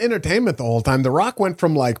he was in entertainment the whole time. The Rock went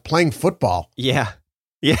from like playing football Yeah.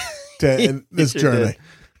 to this sure journey. did.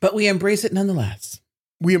 But we embrace it nonetheless.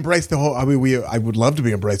 We embraced the whole, I would love to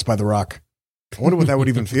be embraced by The Rock. I wonder what that would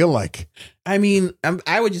even feel like. I mean,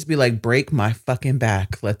 I would just be like, break my fucking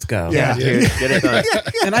back. Let's go. Yeah. Dude, get it done.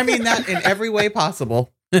 And I mean that in every way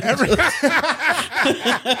possible.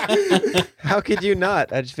 How could you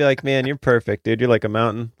not? I just feel like, man, you're perfect, dude. You're like a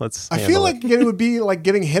mountain. I feel like it would be like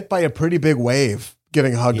getting hit by a pretty big wave,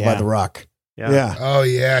 getting hugged by The Rock. Yeah. Oh,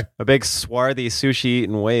 yeah. A big swarthy sushi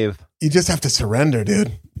eating wave. You just have to surrender,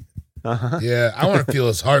 dude. Uh-huh. Yeah. I want to feel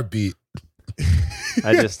his heartbeat.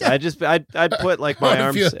 I'd put like my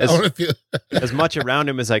arms feel. as much around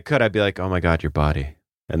him as I could. I'd be like, oh my God, your body.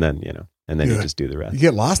 And then, you just do the rest. You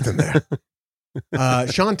get lost in there.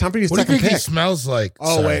 Sean, time for your What do you second think pick. he smells like?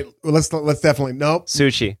 Oh, Sorry. wait. Let's definitely, nope.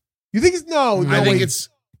 Sushi. You think no, I think wait. it's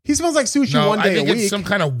He smells like sushi one day I think a week. it's some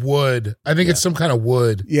kind of wood. I think it's some kind of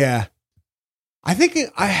wood. Yeah. I think Yeah,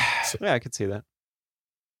 I could see that.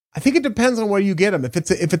 I think it depends on where you get him. If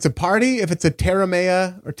it's a party, if it's a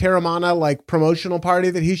Terramea or Terramana like promotional party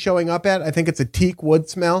that he's showing up at, I think it's a teak wood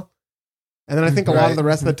smell. And then I think a lot of the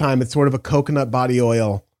rest of the time it's sort of a coconut body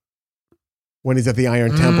oil when he's at the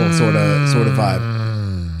Iron Temple sort of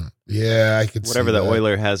vibe. Yeah, I could Whatever see the that.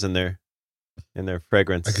 oiler has in their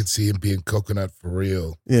fragrance. I could see him being coconut for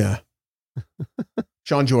real. Yeah.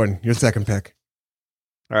 Sean Jordan, your second pick.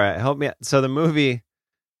 All right, help me out. So the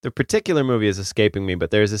particular movie is escaping me,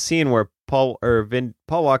 but there's a scene where Paul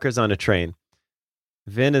Walker's on a train.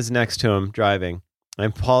 Vin is next to him driving,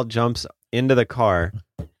 and Paul jumps into the car,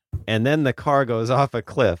 and then the car goes off a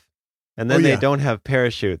cliff, and then they don't have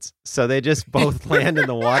parachutes, so they just both land in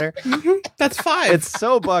the water. That's 5. It's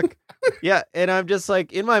so buck. Yeah, and I'm just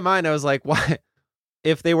like, in my mind, I was like, why?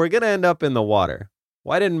 If they were going to end up in the water,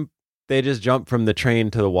 why didn't they just jump from the train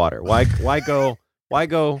to the water? Why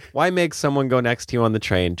make someone go next to you on the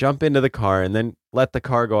train, jump into the car, and then let the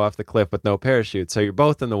car go off the cliff with no parachute? So you're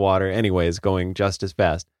both in the water anyways, going just as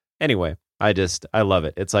fast. Anyway, I love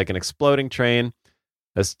it. It's like an exploding train,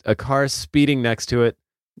 a car speeding next to it,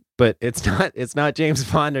 but it's not James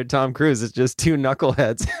Bond or Tom Cruise. It's just two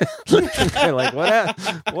knuckleheads. They're like,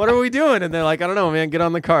 what are we doing? And they're like, I don't know, man, get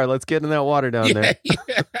on the car. Let's get in that water down there.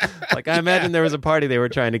 Yeah. Like, I imagine there was a party they were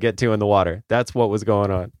trying to get to in the water. That's what was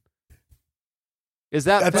going on. Is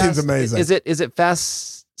that seems amazing. Is it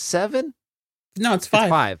Fast 7? No, it's 5. It's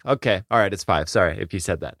 5. Okay. All right. It's 5. Sorry if you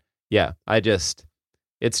said that. Yeah.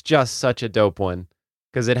 It's just such a dope one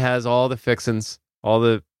because it has all the fixins, all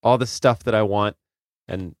the stuff that I want,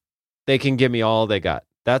 and they can give me all they got.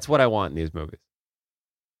 That's what I want in these movies.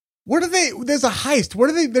 There's a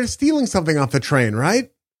heist. They're stealing something off the train, right?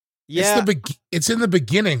 Yeah. It's in the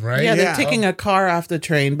beginning, right? Yeah, they're taking a car off the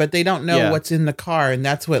train, but they don't know what's in the car, and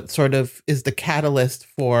that's what sort of is the catalyst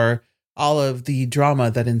for all of the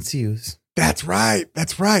drama that ensues. That's right.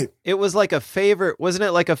 It was like a favor. Wasn't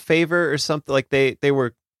it like a favor or something? Like they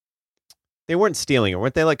weren't stealing it.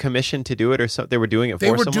 Weren't they like commissioned to do it or something? They were doing it for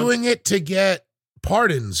someone? They were doing it to get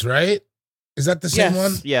pardons, right? Is that the same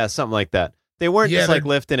one? Yeah, something like that. They weren't just like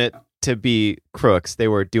lifting it to be crooks. They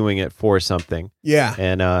were doing it for something. Yeah.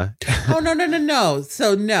 And Oh, no.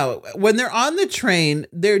 So no, when they're on the train,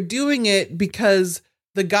 they're doing it because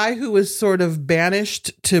the guy who was sort of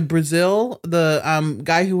banished to Brazil, the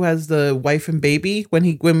guy who has the wife and baby when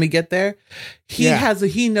we get there,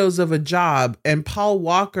 he knows of a job, and Paul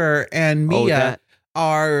Walker and Mia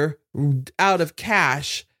are out of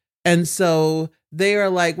cash, and so they are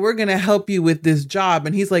like, we're gonna help you with this job,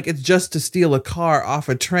 and he's like, it's just to steal a car off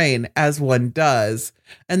a train, as one does.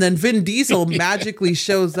 And then Vin Diesel magically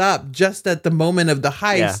shows up just at the moment of the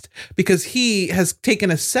heist because he has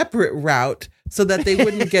taken a separate route so that they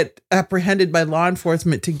wouldn't get apprehended by law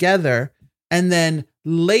enforcement together. And then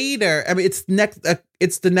later, I mean, it's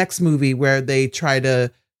the next movie where they try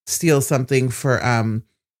to steal something for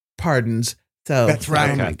pardons. So that's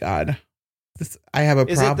right. Oh my God, I have a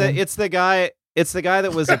problem. It's the guy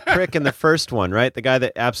that was a prick in the first one, right? The guy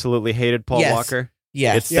that absolutely hated Paul Walker.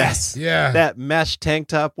 Yes. It's that mesh tank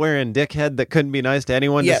top wearing dickhead that couldn't be nice to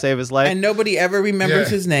anyone to save his life. And nobody ever remembers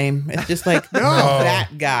his name. It's just like, that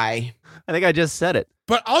guy. I think I just said it.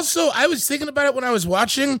 But also, I was thinking about it when I was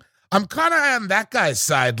watching. I'm kind of on that guy's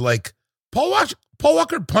side. Like, Paul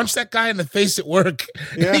Walker punched that guy in the face at work.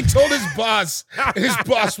 Yeah. And he told his boss, and his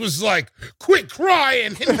boss was like, quit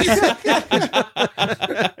crying. And he's like,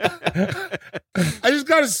 I just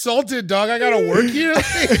got assaulted, dog. I got to work here.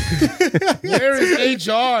 Like, where is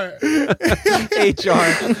HR?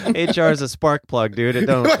 HR is a spark plug, dude. They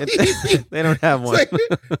don't have one. Like,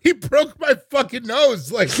 he broke my fucking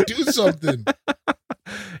nose. Like, do something.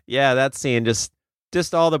 Yeah, that scene, just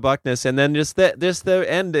all the buckness. And then just the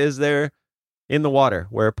end is there. In the water,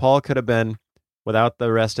 where Paul could have been without the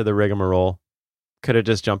rest of the rigmarole, could have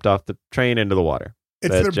just jumped off the train into the water.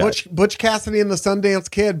 It's their Butch Cassidy and the Sundance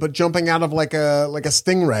Kid, but jumping out of like a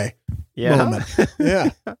stingray moment.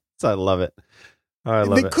 Yeah, so I love it. Oh, I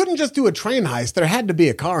love it. They couldn't just do a train heist. There had to be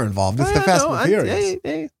a car involved. It's the Fast and Furious.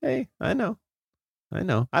 Hey, I know.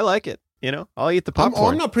 I like it. You know, I'll eat the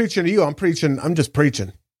popcorn. I'm not preaching to you. I'm just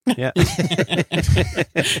preaching. Yeah.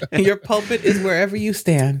 Your pulpit is wherever you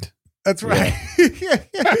stand. That's right.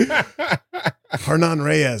 Yeah. Hernan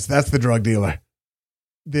Reyes, that's the drug dealer.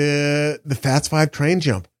 The Fast Five train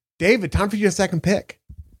jump. David, time for your second pick.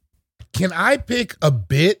 Can I pick a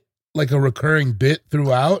bit, like a recurring bit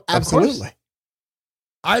throughout? Absolutely.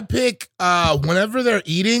 I pick whenever they're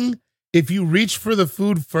eating, if you reach for the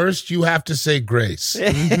food first, you have to say grace.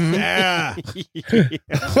 Yeah.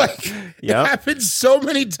 Like, it happens so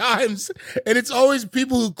many times, and it's always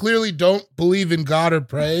people who clearly don't believe in God or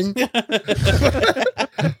praying.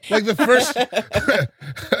 Like the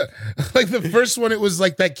first one, it was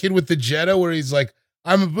like that kid with the Jetta where he's like,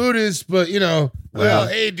 I'm a Buddhist, but well,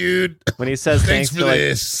 hey, dude. When he says thanks for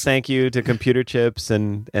this. Thank you to computer chips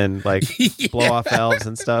and like blow off valves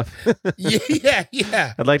and stuff. Yeah.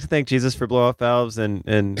 I'd like to thank Jesus for blow off valves and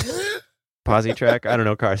Positrack. I don't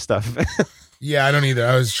know, car stuff. Yeah, I don't either.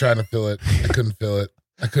 I was trying to fill it. I couldn't fill it.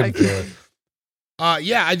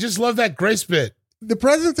 Yeah, I just love that grace bit. The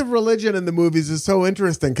presence of religion in the movies is so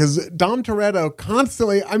interesting because Dom Toretto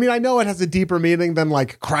constantly, I mean, I know it has a deeper meaning than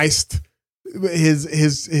like Christ,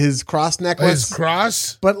 his cross necklace. His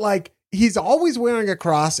cross? But like he's always wearing a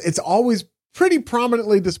cross. It's always pretty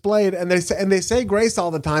prominently displayed, and they say grace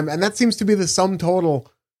all the time, and that seems to be the sum total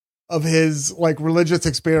of his like religious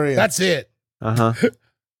experience. That's it. Uh-huh.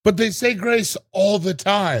 But they say grace all the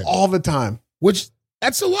time. All the time. Which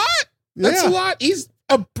that's a lot. That's a lot. He's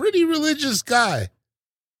a pretty religious guy.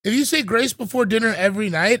 If you say grace before dinner every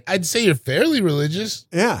night, I'd say you're fairly religious.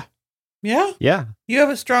 Yeah. Yeah. Yeah. You have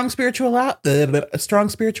a strong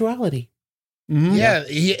spirituality. Mm-hmm. Yeah.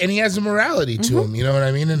 He has a morality to him. You know what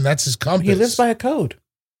I mean? And that's his compass. He lives by a code.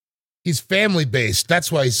 He's family based.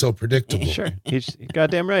 That's why he's so predictable. Sure. He's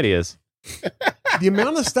goddamn right he is. The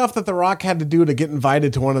amount of stuff that The Rock had to do to get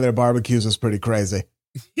invited to one of their barbecues was pretty crazy.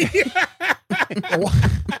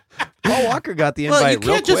 Paul Walker got the invite well, you can't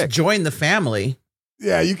real just quick. join the family.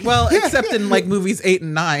 Yeah, you can. Well, except in like movies 8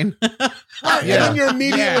 and 9. And then you're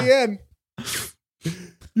immediately in.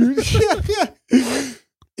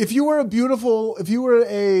 If you were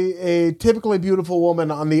a typically beautiful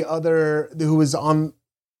woman on the other, who was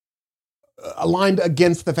aligned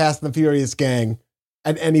against the Fast and the Furious gang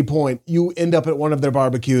at any point, you end up at one of their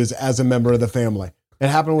barbecues as a member of the family. It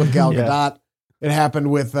happened with Gal Gadot. It happened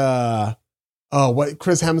with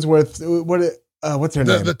Chris Hemsworth. What's her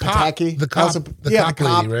name? The cop. The cop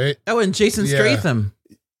lady, right? Oh, and Jason Statham.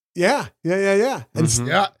 Yeah. And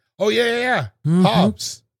Yeah. Oh, yeah. Mm-hmm.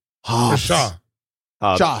 Hobbs. Or Shaw.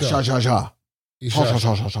 Shaw.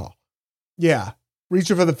 Yeah.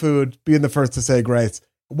 Reaching for the food, being the first to say grace.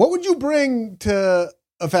 What would you bring to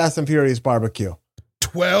a Fast and Furious barbecue?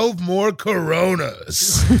 12 more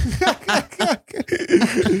Coronas.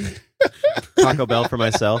 Taco Bell for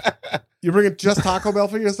myself. You bringing just Taco Bell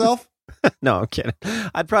for yourself? No, I'm kidding.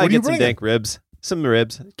 I'd probably What are you get some bringing? dank ribs. Some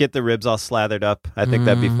ribs. Get the ribs all slathered up. I think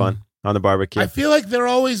that'd be fun on the barbecue. I feel like they're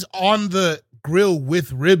always on the grill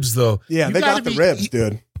with ribs, though. Yeah, You they gotta got the ribs, you,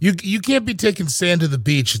 dude. You can't be taking sand to the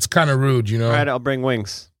beach. It's kind of rude, you know. All right, I'll bring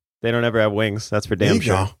wings. They don't ever have wings. That's for There damn you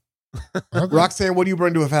sure. go. Okay. Roxanne, what do you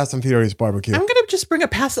bring to a Fast and Furious barbecue? I'm gonna just bring a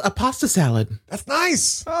pasta salad, That's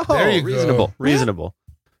nice. Oh, There you go. reasonable. Reasonable.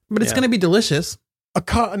 but it's Yeah. gonna be delicious.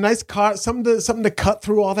 A nice car, something to cut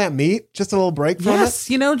through all that meat. Just a little break from Yes,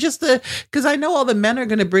 just because I know all the men are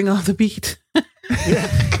gonna bring all the meat.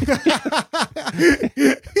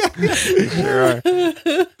 it. Sure are.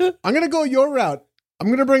 I'm gonna go your route. I'm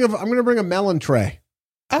gonna bring a melon tray.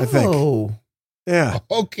 I think. Oh, Yeah,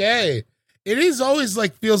 Okay. It is always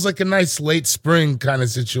feels like a nice late spring kind of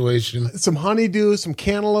situation. some honeydew, some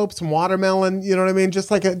cantaloupe, some watermelon. You know what I mean? Just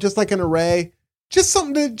like an array. Just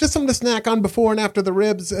something to snack on before and after the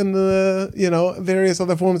ribs and the various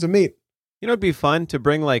other forms of meat. You know, it'd be fun to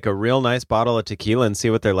bring like a real nice bottle of tequila and see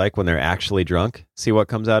what they're like when they're actually drunk. See what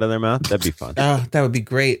comes out of their mouth. That'd be fun. that would be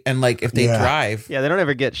great. And if they Yeah. drive, Yeah, they don't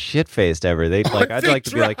ever get shit faced ever. They like. I'd They like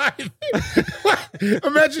to be like, drive.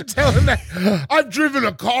 Imagine telling that I've driven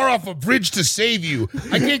a car off a bridge to save you.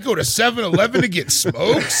 I can't go to 7-Eleven to get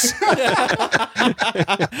smokes.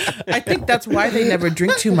 I think that's why they never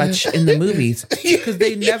drink too much in the movies because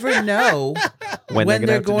they never know when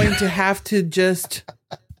they're going to have to just.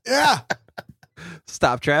 Yeah,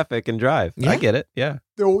 stop traffic and drive. Yeah. I get it. Yeah.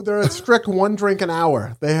 they're a strict one drink an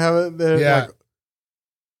hour. They have it. Yeah.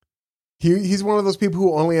 He's one of those people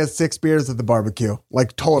who only has 6 beers at the barbecue,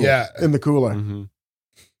 like total Yeah. in the cooler. Mhm.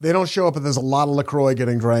 They don't show up, but there's a lot of LaCroix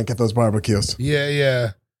getting drank at those barbecues.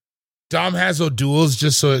 Yeah. Dom has O'Doul's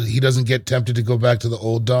just so he doesn't get tempted to go back to the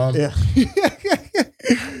old Dom. Yeah.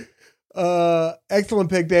 Excellent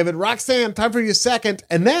pick, David. Roxanne, time for your second,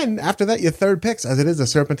 and then after that, your third picks, as it is a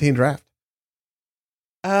serpentine draft.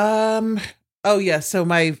 Oh yeah. So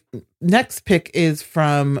my next pick is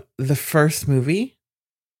from the first movie.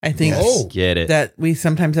 I think Oh. Get it. that we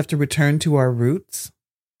sometimes have to return to our roots,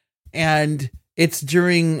 and it's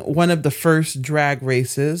during one of the first drag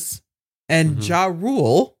races, and Mhm. Ja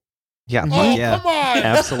Rule, yeah. Oh, Yeah. come on.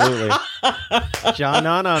 Absolutely. John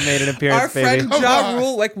Nana made an appearance, our friend baby. Come Ja on.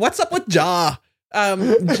 Rule, what's up with Ja?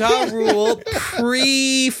 Ja Rule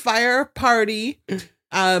pre-fire party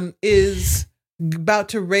is about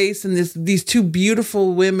to race, and these two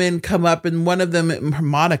beautiful women come up, and one of them,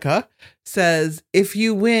 Monica, says, "If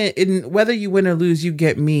you win, whether you win or lose, you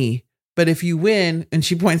get me. But if you win," and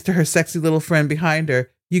she points to her sexy little friend behind her,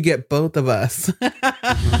 "you get both of us."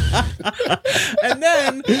 And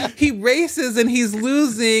then he races and he's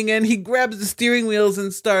losing, and he grabs the steering wheels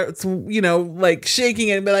and starts, shaking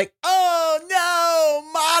it and be like, "Oh no,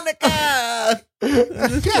 Monica!"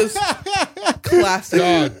 And it's just classic,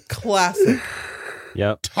 God. classic.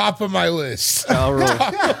 Yep. Top of my list. Ja Rule.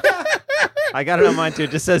 I got it on mine too.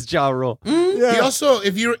 It just says Ja Rule. He also,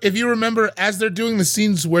 if you remember, as they're doing the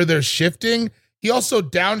scenes where they're shifting, he also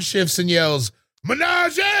downshifts and yells,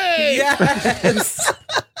 "Menage!" Yes.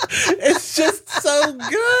 It's just so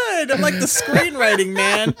good. I'm like the screenwriting,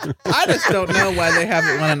 man. I just don't know why they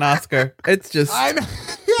haven't won an Oscar. It's just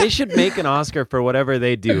They should make an Oscar for whatever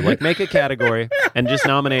they do. Like, make a category and just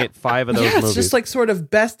nominate 5 of those it's movies. just like sort of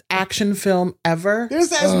best action film ever.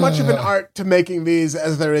 There's as much of an art to making these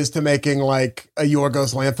as there is to making like a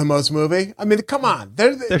Yorgos Lanthimos movie. I mean, come on.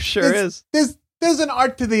 There sure is. There's an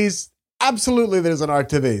art to these. Absolutely, there's an art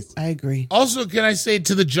to these. I agree. Also, can I say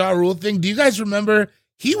to the Ja Rule thing, do you guys remember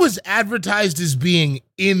he was advertised as being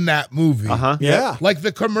in that movie? Uh-huh. Yeah. Like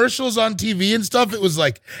the commercials on TV and stuff, it was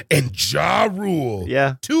like, "And Ja Rule."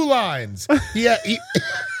 Yeah. 2 lines. Yeah.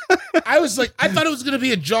 I was like, I thought it was going to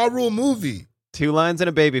be a Ja Rule movie. 2 lines and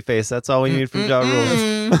a baby face. That's all we need from Ja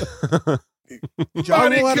Rule. Ja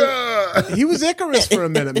Rule had Monica! he was Icarus for a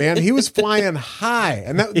minute, man. He was flying high,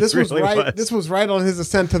 and this was really right. was. This was right on his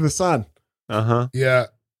ascent to the sun. Uh-huh. Yeah.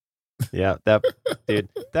 Yeah,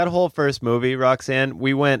 that whole first movie, Roxanne,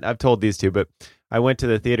 I've told these two, but I went to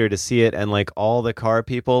the theater to see it, and like all the car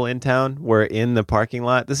people in town were in the parking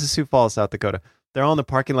lot. This is Sioux Falls, South Dakota. They're all in the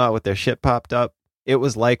parking lot with their shit popped up. It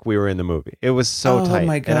was like we were in the movie. It was so tight. Oh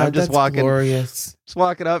my god, and I'm just that's glorious.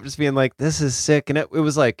 walking up, just being like, this is sick. And it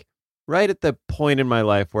was like right at the point in my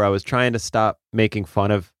life where I was trying to stop making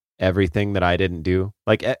fun of everything that I didn't do.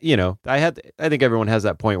 Like, I think everyone has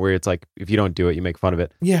that point where it's like, if you don't do it, you make fun of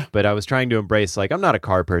it. Yeah. But I was trying to embrace, like, I'm not a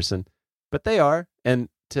car person, but they are. And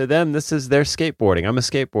to them, this is their skateboarding. I'm a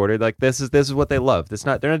skateboarder. Like, this is what they love. They're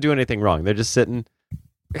not doing anything wrong. They're just sitting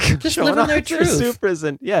Just showing living off their truth. Supras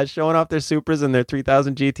and showing off their Supras and their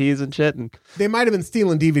 3000 GTs and shit. And They might have been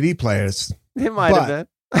stealing DVD players. it might have been.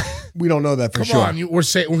 We don't know that for Come sure. on, we're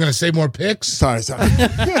going to say more picks. Sorry.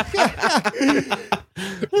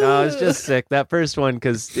 No, it's just sick. That first one,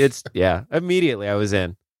 because immediately I was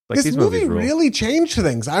in. Like, This these movie movies rule. really changed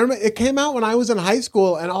things. I remember it came out when I was in high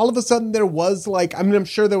school, and all of a sudden there was I'm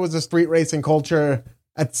sure there was a street racing culture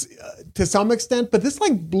to some extent, but this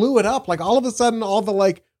blew it up. Like all of a sudden, all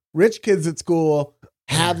the rich kids at school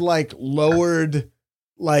had lowered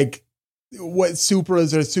what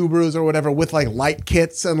Supras or Subarus or whatever with light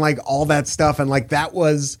kits and all that stuff, and that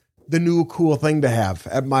was the new cool thing to have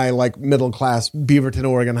at my middle class Beaverton,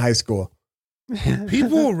 Oregon high school.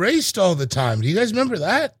 People raced all the time. Do you guys remember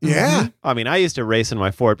that? Yeah. I mean, I used to race in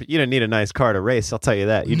my Ford, but you didn't need a nice car to race. I'll tell you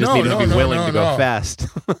that. You just No, needed to be no, willing no, to go no. fast.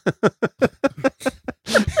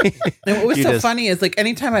 And what was You so just- funny is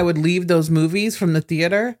anytime I would leave those movies from the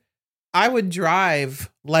theater, I would drive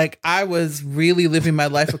like I was really living my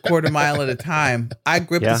life a quarter mile at a time. I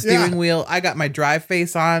gripped Yeah. the steering wheel. I got my drive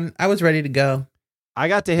face on. I was ready to go. I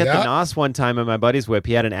got to hit Yeah. the NOS one time in my buddy's whip.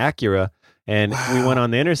 He had an Acura, and we went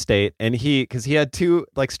on the interstate, and because he had two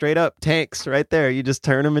straight up tanks right there. You just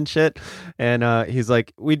turn them and shit. And he's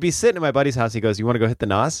like, we'd be sitting at my buddy's house. He goes, "You want to go hit the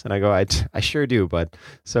NOS?" And I go, I sure do, bud.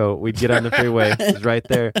 So we'd get on the freeway. It was right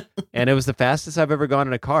there. And it was the fastest I've ever gone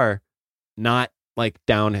in a car, not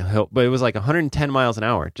downhill, but it was 110 miles an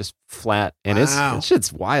hour, just flat. And Wow. it's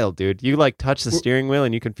shit's wild, dude. You touch the steering wheel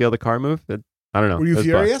and you can feel the car move. I don't know. Were you It was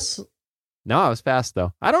furious? No, I was fast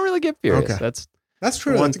though. I don't really get furious. Okay. That's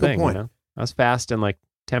True. one That's a good thing. point. You know? I was fast and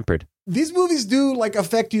tempered. These movies do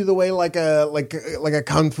affect you the way a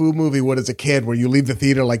kung fu movie would as a kid, where you leave the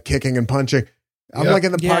theater kicking and punching. I'm Yeah.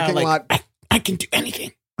 in the parking lot. I can do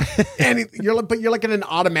anything. And you're in an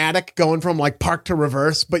automatic going from park to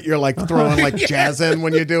reverse, but you're throwing jazz in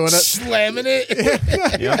when you're doing it. Slamming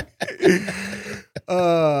it.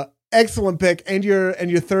 Excellent pick. And your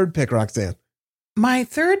third pick, Roxane. My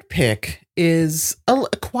third pick is a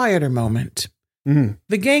quieter moment. Mhm.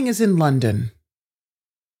 The gang is in London.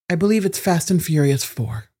 I believe it's Fast and Furious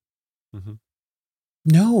 4. Mhm.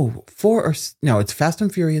 No, it's Fast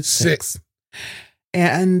and Furious 6.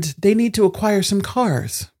 And they need to acquire some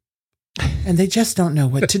cars. And they just don't know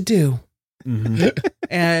what to do.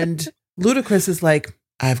 And Ludacris is like,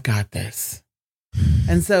 "I've got this."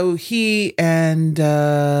 And so he and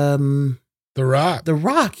The Rock. The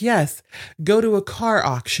Rock, yes, go to a car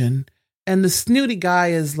auction. And the snooty guy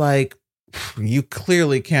is like, "You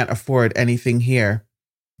clearly can't afford anything here."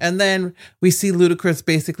 And then we see Ludacris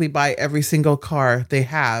basically buy every single car they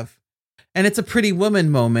have. And it's a Pretty Woman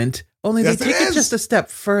moment, only Yes, they it take it is. just a step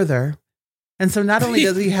further. And so not only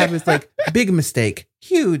does he have his big mistake,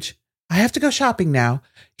 huge, "I have to go shopping now,"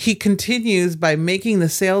 he continues by making the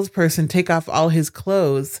salesperson take off all his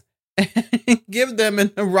clothes and give them,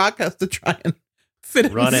 and The Rock has to try and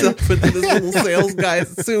fit Run it. himself into this little sales guy's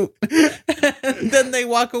suit. And then they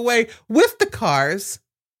walk away with the cars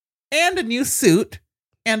and a new suit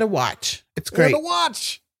and a watch. It's great. And a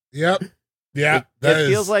watch. Yep. Yeah. It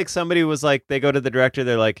feels like somebody was they go to the director,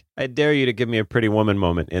 they're like, "I dare you to give me a Pretty Woman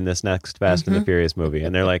moment in this next Fast and the Furious movie."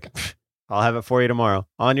 And they're like, "I'll have it for you tomorrow.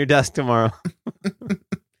 On your desk tomorrow."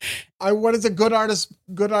 What is a good artist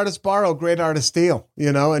borrow, great artist steal,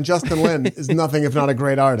 and Justin Lin is nothing if not a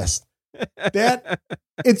great artist.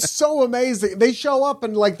 It's so amazing. They show up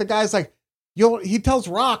and the guy's like, he tells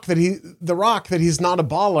The Rock that he's not a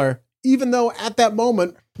baller, even though at that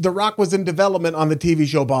moment The Rock was in development on the TV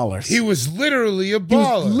show Ballers. he was literally a He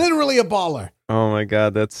was baller. literally a baller. Oh my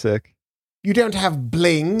God, that's sick. You don't have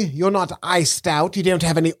bling. You're not iced out. You don't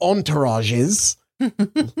have any entourages.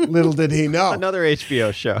 Little did he know. Another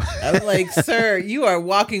HBO show. I'm like, "Sir, you are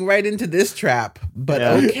walking right into this trap, but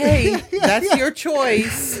Yeah. okay, that's your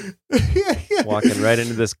choice." Walking right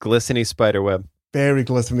into this glistening spider web. Very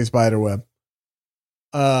glistening spider web.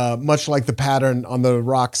 Much like the pattern on the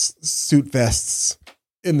Rock's suit vests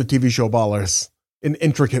in the TV show Ballers. An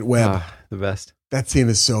intricate web. Ah, the best. That scene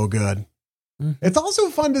is so good. It's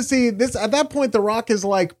also fun to see this. At that point, The Rock is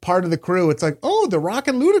part of the crew. It's The Rock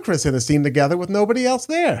and Ludacris in a scene together with nobody else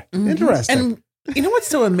there. Interesting. And you know what's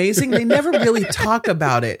so amazing? They never really talk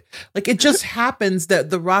about it. It just happens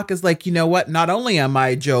that The Rock is like, "You know what? Not only am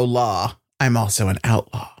I Joe Law, I'm also an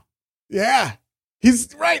outlaw." Yeah,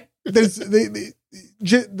 he's right. There's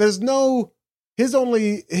no his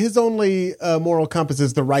only moral compass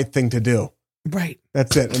is the right thing to do. Right.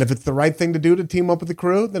 That's it. And if it's the right thing to do to team up with the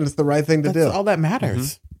crew, then it's the right thing to That's do. all that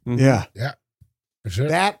matters. Yeah, Yeah. For sure.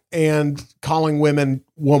 that and calling women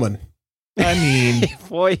woman. I mean,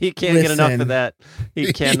 Boy, he can't get enough Listen. of that.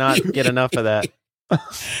 He cannot get enough of that.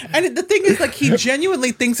 And the thing is, like, he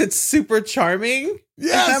genuinely thinks it's super charming.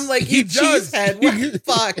 Yes, and I'm like, he you does. cheesehead. What the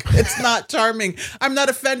fuck? It's not charming. I'm not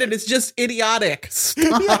offended. It's just idiotic.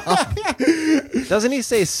 Stop. Doesn't he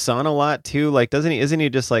say son a lot too? Like, isn't he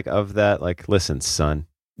just like of that, like, listen, son?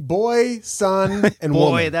 Boy, son, and Boy,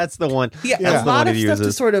 woman. that's the one. Yeah, That's a the lot one of he stuff to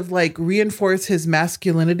uses. sort of like reinforce his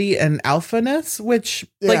masculinity and alphaness, which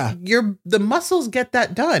Yeah. like the muscles get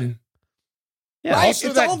that done. Yeah. Right? Also,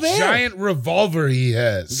 It's all that there. giant revolver he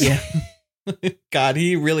has. Yeah. God,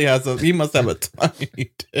 he really he must have a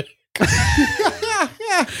tiny dick.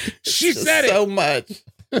 She Just said so it. much.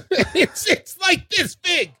 It's like this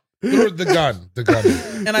big. The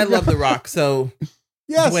gun. And I love The Rock, so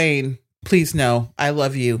Yes. Dwayne, please know I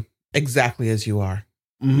love you exactly as you are.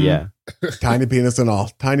 Mhm. Yeah. Tiny penis and all.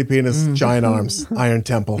 Tiny penis, Mhm. giant arms, iron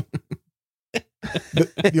temple.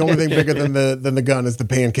 The only thing bigger than the gun is the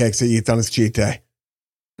pancakes he eats on his cheat day.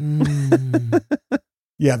 Mm.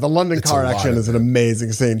 Yeah, the London It's car a lot action of is an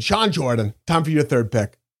amazing scene. Sean Jordan, time for your third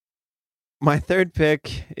pick. My third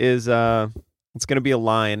pick is it's gonna be a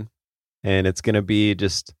line, and it's gonna be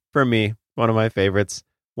just for me one of my favorites,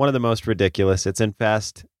 one of the most ridiculous. It's in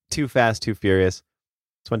Too Fast, Too Furious.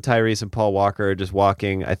 It's when Tyrese and Paul Walker are just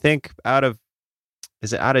walking. I think out of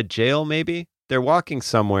jail? Maybe they're walking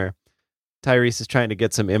somewhere. Tyrese is trying to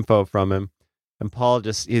get some info from him, and Paul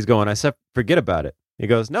he's going, I said forget about it. He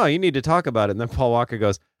goes, no, you need to talk about it. And then Paul Walker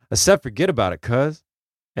goes, I said forget about it, cuz.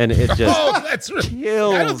 And it just Oh, that's right.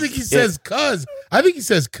 kills. I don't think he says cuz. I think he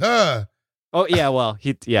says cuh. Oh yeah, well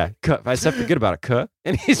I said forget about it, cuh.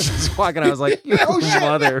 And he's just walking. I was like, you Oh,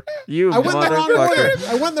 shit. you I went in the wrong order. motherfucker.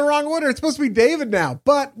 I went in the wrong order. It's supposed to be David now,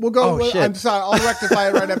 but we'll go. Oh, shit. I'm sorry. I'll rectify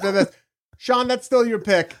it right after this. Sean, that's still your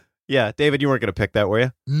pick. Yeah, David, you weren't gonna pick that, were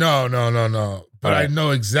you? No. But All right. I know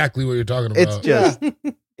exactly what you're talking It's about. just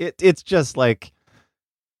it's just like,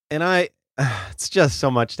 and it's just so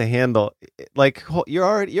much to handle. Like you're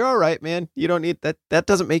all right, man. You don't need that. That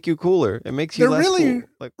doesn't make you cooler. It makes you They're less really cool.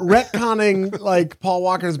 Like retconning like Paul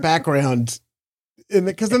Walker's background,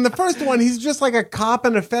 because in the first one he's just like a cop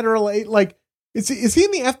and a federal like. Is he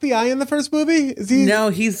in the FBI in the first movie? Is he? No,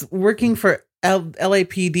 he's working for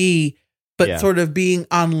LAPD, but Yeah. sort of being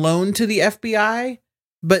on loan to the FBI.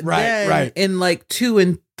 But Right, then right. in like 2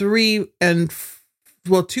 and 3 and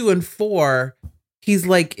 2 and 4, he's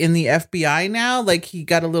like in the FBI now. Like he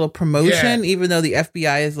got a little promotion, even though the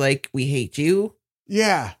FBI is like, we hate you.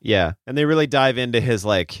 Yeah. yeah, and they really dive into his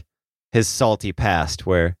salty past,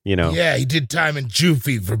 where Yeah, he did time in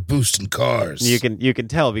Juvie for boosting cars. you can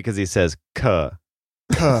tell because he says cuh.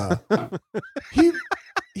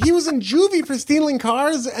 He was in juvie for stealing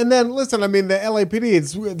cars, and then listen. I mean, the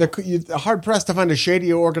LAPD. They're hard pressed to find a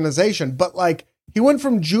shadier organization, but like he went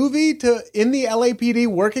from juvie to in the LAPD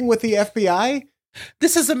working with the FBI.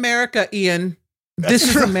 This is America, Ian. This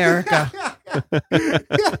is America.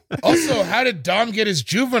 Also, how did Dom get his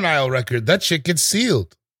juvenile record? That shit gets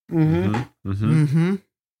sealed. Mm-hmm. Mm-hmm. Mm-hmm.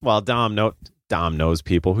 Well, Dom knows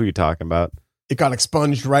people. Who are you talking about? It got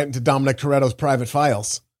expunged right into Dominic Toretto's private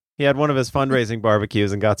files. He had one of his fundraising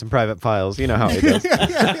barbecues and got some private files. You know how he does.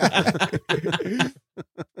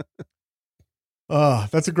 Oh,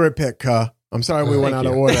 that's a great pick, I'm sorry we went out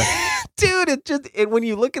of order. Dude, when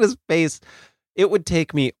you look at his face, it would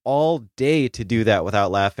take me all day to do that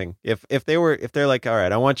without laughing. If they're like, all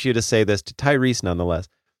right, I want you to say this to Tyrese nonetheless.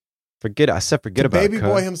 Forget about Baby it,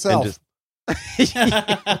 boy cuz. himself.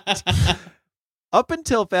 Up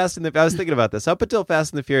until I was thinking about this. Up until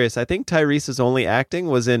Fast and the Furious, I think Tyrese's only acting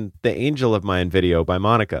was in the Angel of Mine video by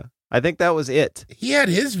Monica. I think that was it. He had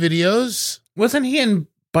his videos. Wasn't he in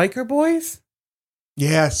Biker Boys?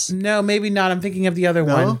 Yes. No, maybe not. I'm thinking of the other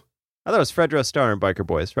No? one. I thought it was Fredro Starr in Biker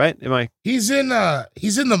Boys, right? Am I? He's in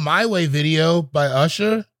the My Way video by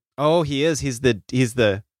Usher. Oh, he is. He's the.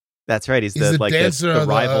 That's right. He's He's the like dancer the on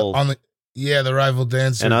rival. the rival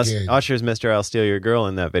dancer. And gig. Usher's Mr. I'll Steal Your Girl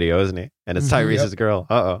in that video, isn't he? And it's Mhm. Tyrese's girl.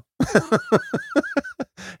 Uh-oh.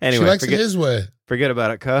 Anyway, she likes it his way. forget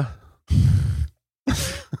about it, cuh.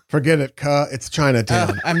 Forget it, it's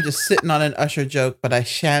Chinatown. I'm just sitting on an Usher joke, but I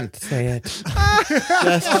shan't say it.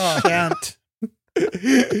 Just shan't.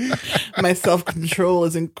 My self-control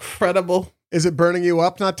is incredible. Is it burning you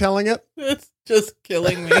up not telling it? It's just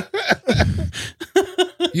killing me.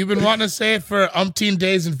 You've been wanting to say it for umpteen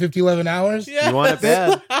days and 50-11 hours? Yeah. You want it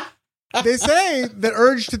bad? They say the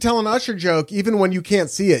urge to tell an Usher joke, even when you can't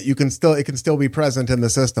see it, it can still be present in the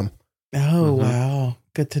system. Oh, wow.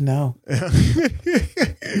 Good to know.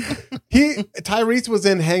 Tyrese was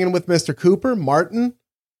in Hanging with Mr. Cooper, Martin,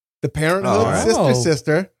 The Parenthood, Oh.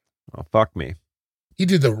 Sister. Oh, fuck me. He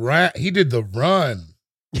did the run. He did.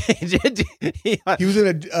 He was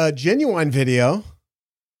in a Genuine video.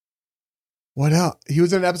 What else? He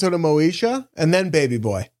was in an episode of Moesha and then Baby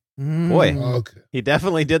Boy. Boy, Okay. he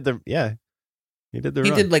definitely did the He did the He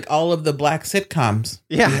run. did like all of the black sitcoms.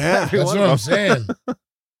 Yeah, Yeah, every That's one what I'm of them. saying.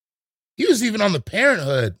 He was even on the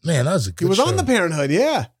Parenthood. Man, that was a good He was show. on the Parenthood,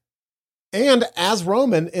 yeah. And as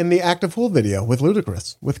Roman in the Act of Fool video with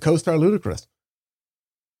Ludacris, with co-star Ludacris.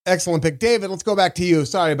 Excellent pick. David, let's go back to you.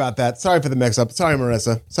 Sorry about that. Sorry for the mix-up. Sorry,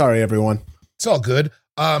 Marissa. Sorry, everyone. It's all good.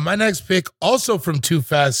 My next pick, also from Too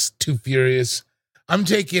Fast, Too Furious. I'm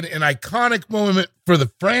taking an iconic moment for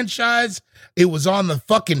the franchise. It was on the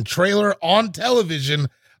fucking trailer on television.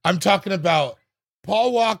 I'm talking about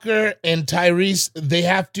Paul Walker and Tyrese. They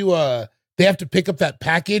have to pick up that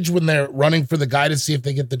package when they're running for the guy to see if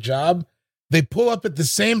they get the job. They pull up at the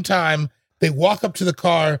same time. They walk up to the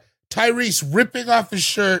car. Tyrese ripping off his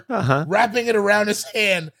shirt, wrapping it around his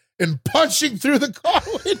hand, and punching through the car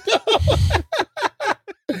window.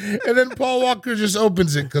 And then Paul Walker just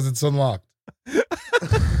opens it because it's unlocked.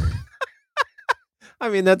 I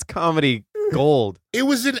mean, that's comedy gold. It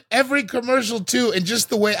was in every commercial too, and just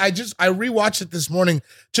the way I rewatched it this morning.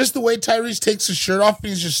 Just the way Tyrese takes his shirt off and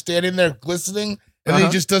he's just standing there glistening, and then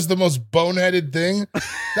he just does the most boneheaded thing.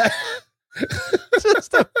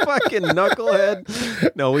 Just a fucking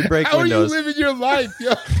knucklehead. No, we break How windows. are you living your life,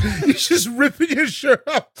 yo? You're just ripping your shirt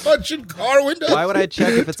off, punching car windows. Why would I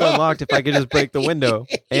check if it's unlocked if I could just break the window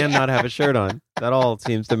and not have a shirt on? That all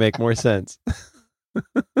seems to make more sense.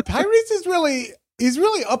 Tyrese is he's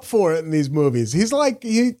really up for it in these movies. He's like,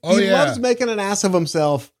 he loves making an ass of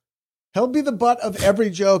himself. He'll be the butt of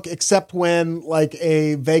every joke except when like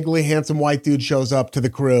a vaguely handsome white dude shows up to the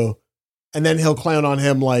crew, and then he'll clown on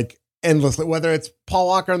him like endlessly, whether it's Paul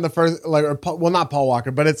Walker in the first, like, well, not Paul Walker,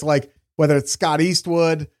 but it's like, whether it's Scott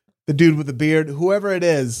Eastwood, the dude with the beard, whoever it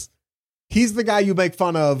is, he's the guy you make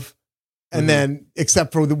fun of. And then,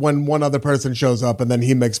 except for when one other person shows up and then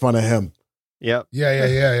he makes fun of him. Yep.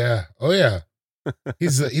 Yeah. Oh yeah.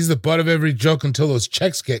 He's the butt of every joke until those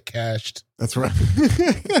checks get cashed. That's right.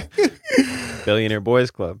 Billionaire Boys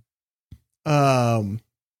Club.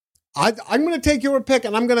 I'm going to take your pick,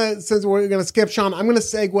 and since we're going to skip Sean, I'm going to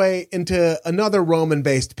segue into another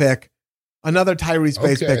Roman-based pick, another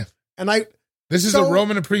Tyrese-based pick. And this is a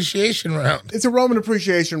Roman appreciation round. It's a Roman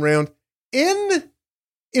appreciation round. In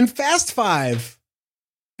Fast Five,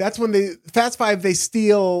 that's when they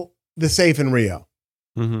steal the safe in Rio.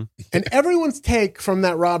 Mm-hmm. And everyone's take from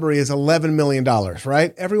that robbery is $11 million,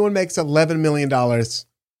 right? Everyone makes $11 million.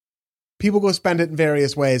 People go spend it in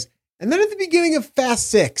various ways. And then at the beginning of Fast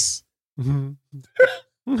Six, we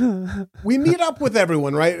meet up with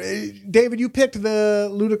everyone, right? David, you picked the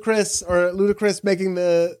Ludacris making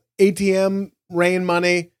the ATM rain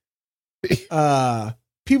money.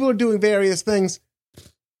 People are doing various things.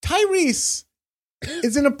 Tyrese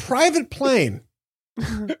is in a private plane.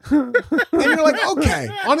 And you're like, okay,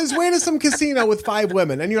 on his way to some casino with 5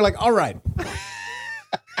 women. And you're like, all right,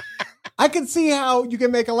 I can see how you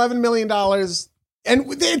can make $11 million. And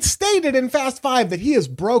it's stated in Fast Five that he is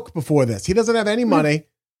broke before this. He doesn't have any money.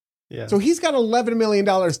 Yeah. So he's got $11 million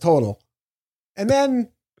total. And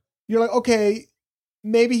then you're like, okay,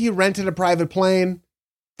 maybe he rented a private plane.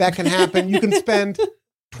 That can happen. You can spend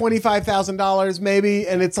 $25,000 maybe.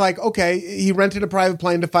 And it's like, okay, he rented a private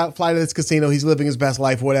plane to fly to this casino. He's living his best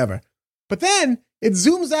life, whatever. But then it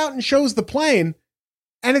zooms out and shows the plane.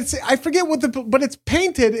 And I forget but it's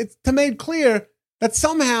painted. It's made clear that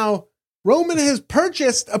somehow Roman has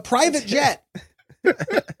purchased a private jet,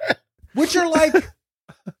 which are like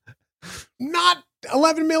not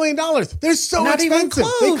 $11 million. They're so Not even expensive.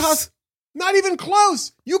 close. They cost not even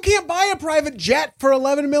close. You can't buy a private jet for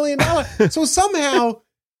 $11 million. So somehow,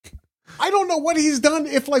 I don't know what he's done.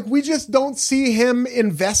 If like we just don't see him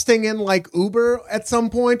investing in like Uber at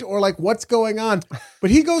some point, or like what's going on.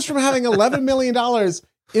 But he goes from having $11 million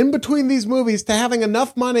in between these movies to having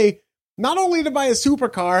enough money not only to buy a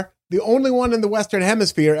supercar, the only one in the Western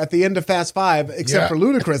Hemisphere at the end of Fast Five, except for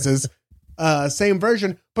Ludacris's same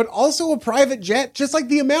version, but also a private jet. Just like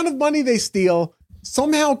the amount of money they steal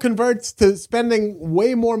somehow converts to spending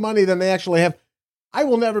way more money than they actually have. I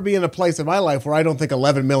will never be in a place in my life where I don't think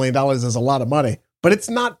 $11 million is a lot of money, but it's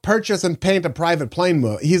not purchase and paint a private plane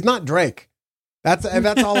movie. He's not Drake. That's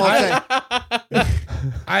all I'll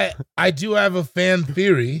say. I do have a fan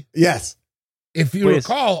theory. Yes. If you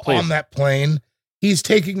recall, on that plane, he's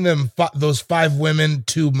taking them those 5 women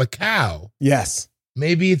to Macau. Yes.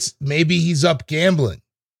 Maybe he's up gambling.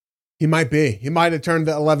 He might be. He might have turned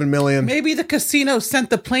the 11 million. Maybe the casino sent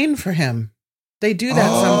the plane for him. They do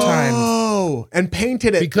that sometimes. Oh, and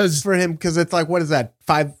painted it for him because it's like, what is that?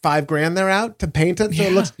 $5,000 they're out to paint it. So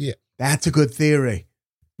it looks. Yeah. That's a good theory.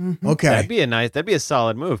 Mm-hmm. Okay. That'd be a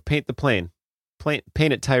solid move. Paint the plane.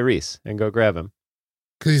 paint it Tyrese and go grab him.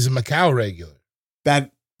 Because he's a Macau regular.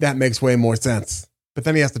 That makes way more sense. But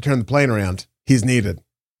then he has to turn the plane around. He's needed.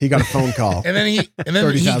 He got a phone call. And then he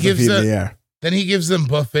 30,000 gives feet in the air. Then he gives them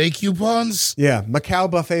buffet coupons. Yeah, Macau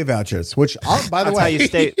buffet vouchers, which, by the That's way, how you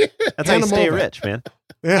stay. That's how you Hand 'em stay over. rich, man.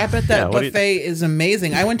 yeah. I bet that Yeah, what do you- buffet is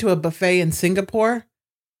amazing. I went to a buffet in Singapore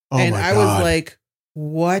Oh and my I God. was like,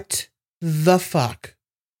 what the fuck?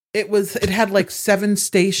 It had like 7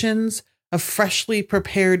 stations of freshly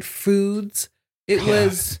prepared foods. It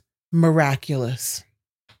was miraculous.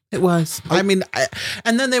 It was. I mean,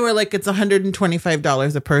 and then they were like, it's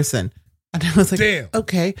 $125 a person. And I was like, Damn.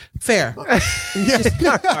 okay, fair. All right,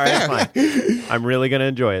 fine. I'm really gonna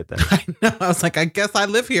enjoy it then. I know. I was like, I guess I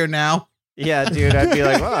live here now. Yeah, dude. I'd be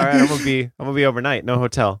like, well, all right, I'm gonna be overnight, no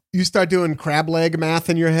hotel. You start doing crab leg math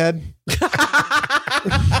in your head.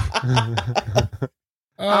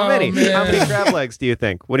 How many? man. How many crab legs do you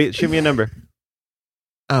think? Shoot me a number.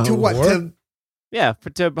 Oh, To what? Lord. To, Yeah,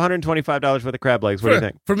 to $125 worth of crab legs. What do you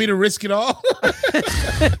think? For me to risk it all?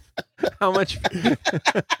 How much?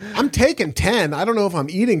 I'm taking 10. I don't know if I'm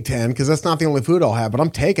eating 10 because that's not the only food I'll have, but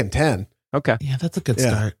I'm taking 10. Okay, yeah, that's a good Yeah.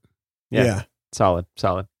 start. Yeah. solid.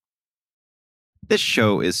 This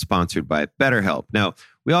show is sponsored by BetterHelp. Now,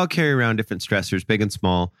 we all carry around different stressors, big and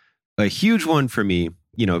small. A huge one for me,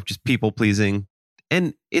 just people pleasing.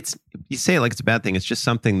 And you say it like it's a bad thing. It's just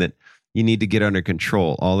something that you need to get under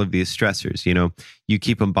control. All of these stressors, you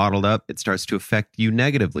keep them bottled up, it starts to affect you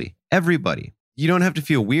negatively. Everybody. You don't have to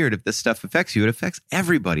feel weird if this stuff affects you. It affects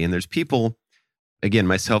everybody. And there's people, again,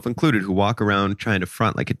 myself included, who walk around trying to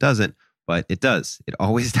front like it doesn't, but it does. It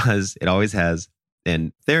always does. It always has.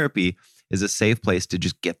 And therapy is a safe place to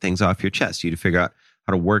just get things off your chest. You to figure out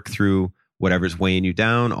how to work through whatever's weighing you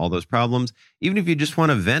down, all those problems. Even if you just want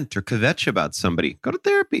to vent or kvetch about somebody, go to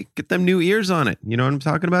therapy. Get them new ears on it. You know what I'm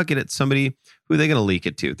talking about? Get it somebody who they're going to leak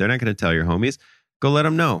it to. They're not going to tell your homies. Go let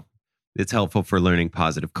them know. It's helpful for learning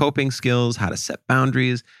positive coping skills, how to set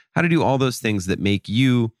boundaries, how to do all those things that make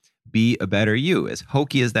you be a better you. As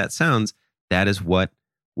hokey as that sounds, that is what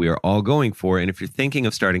we are all going for. And if you're thinking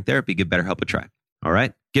of starting therapy, give BetterHelp a try. All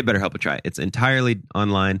right? Give BetterHelp a try. It's entirely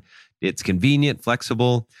online. It's convenient,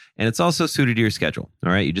 flexible, and it's also suited to your schedule.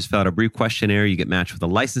 All right? You just fill out a brief questionnaire. You get matched with a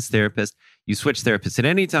licensed therapist. You switch therapists at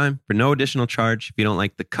any time for no additional charge. If you don't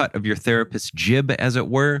like the cut of your therapist's jib, as it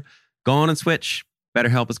were, go on and switch.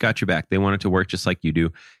 BetterHelp has got your back. They want it to work just like you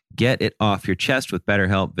do. Get it off your chest with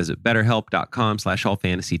BetterHelp. Visit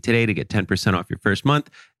BetterHelp.com/allfantasy today to get 10% off your first month.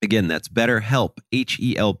 Again, that's BetterHelp,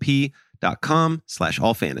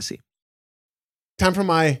 HELP.com/allfantasy. Time for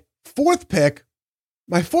my fourth pick.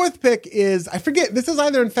 My fourth pick is, I forget, this is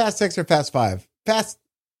either in Fast 6 or Fast 5.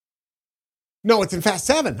 No, it's in Fast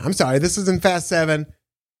 7. I'm sorry. This is in Fast 7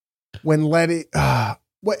 when Letty,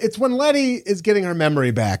 it's when Letty is getting her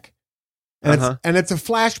memory back. And it's a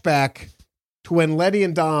flashback to when Letty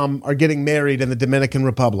and Dom are getting married in the Dominican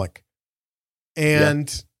Republic.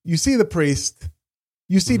 And you see the priest,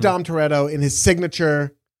 you see Dom Toretto in his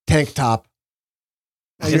signature tank top.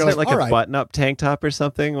 And Isn't you're it like all a right. button-up tank top or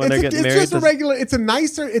something when they're getting It's married? just a regular, it's a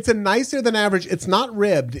nicer than average. It's not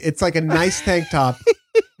ribbed. It's like a nice tank top.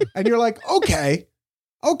 And you're like, okay,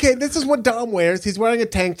 this is what Dom wears. He's wearing a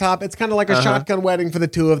tank top. It's kind of like a shotgun wedding for the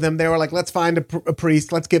two of them. They were like, let's find a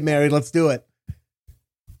priest. Let's get married. Let's do it.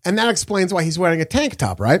 And that explains why he's wearing a tank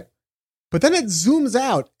top, right? But then it zooms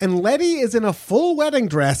out and Letty is in a full wedding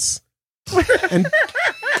dress.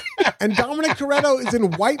 And Dominic Toretto is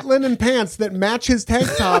in white linen pants that match his tank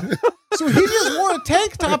top. So he just wore a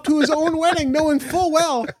tank top to his own wedding, knowing full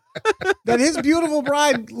well that his beautiful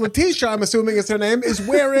bride, Letitia, I'm assuming is her name, is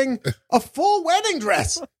wearing a full wedding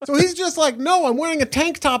dress. So he's just like, no, I'm wearing a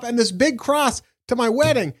tank top and this big cross to my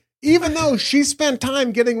wedding, even though she spent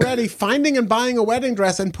time getting ready, finding and buying a wedding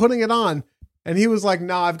dress and putting it on. And he was like,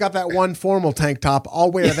 no, I've got that one formal tank top.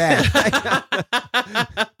 I'll wear that.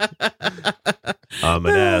 I'm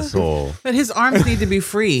an asshole. But his arms need to be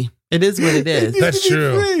free. It is what it is. That's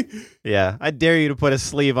true. Free. Yeah, I dare you to put a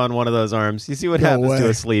sleeve on one of those arms. You see what No happens way. to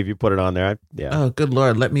a sleeve? You put it on there. Oh, good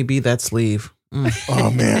Lord. Let me be that sleeve.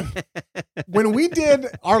 Oh, man. When we did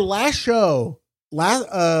our last show,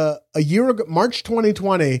 a year ago, March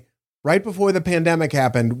 2020, right before the pandemic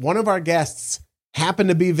happened, one of our guests happened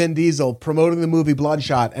to be Vin Diesel promoting the movie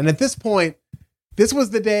Bloodshot. And at this point, this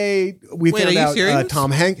was the day we Wait, found are you out serious?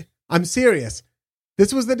 Tom Hanks. I'm serious.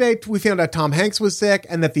 This was the day we found out Tom Hanks was sick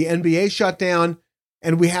and that the NBA shut down.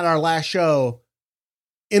 And we had our last show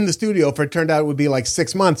in the studio for, it turned out it would be like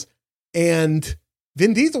 6 months. And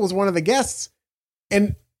Vin Diesel was one of the guests.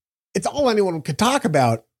 And it's all anyone could talk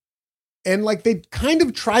about. And like they kind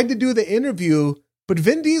of tried to do the interview, but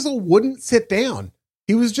Vin Diesel wouldn't sit down.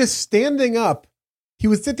 He was just standing up. He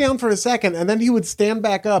would sit down for a second and then he would stand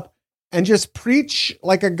back up and just preach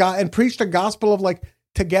like a guy and preached a gospel of like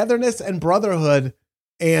togetherness and brotherhood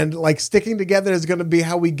and like sticking together is going to be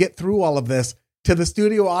how we get through all of this to the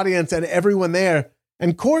studio audience and everyone there.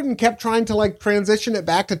 And Corden kept trying to like transition it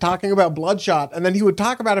back to talking about Bloodshot. And then he would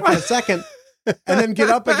talk about it for a second and then get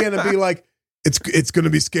up again and be like, it's going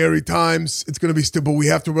to be scary times. It's going to be still, but we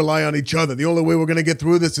have to rely on each other. The only way we're going to get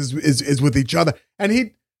through this is with each other. And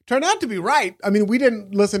he turned out to be right. I mean, we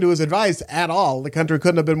didn't listen to his advice at all. The country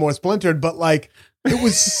couldn't have been more splintered, but like, it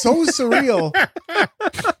was so surreal.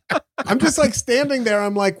 I'm just like standing there.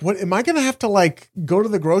 I'm like, what am I going to have to like go to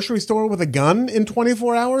the grocery store with a gun in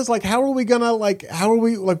 24 hours? Like, how are we going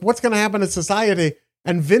to what's going to happen in society?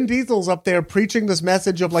 And Vin Diesel's up there preaching this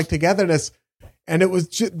message of like togetherness. And it was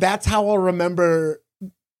that's how I'll remember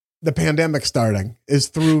the pandemic starting is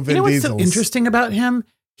through Vin Diesel. What's so interesting about him?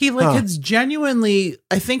 He it's genuinely,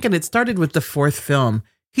 I think, and it started with the fourth film.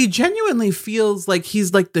 He genuinely feels like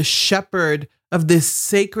he's like the shepherd of this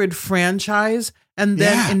sacred franchise and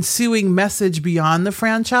then ensuing message beyond the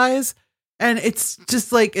franchise. And it's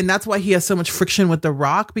just like, and that's why he has so much friction with The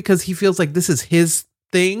Rock, because he feels like this is his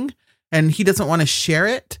thing and he doesn't want to share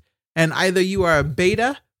it. And either you are a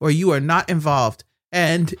beta or you are not involved.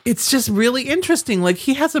 And it's just really interesting. Like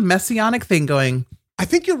he has a messianic thing going. I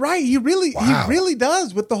think you're right. He really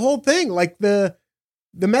does with the whole thing. Like the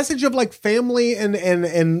message of like family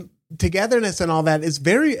and togetherness and all that is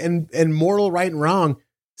very, and moral right and wrong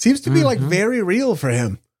seems to be like very real for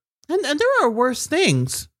him. And there are worse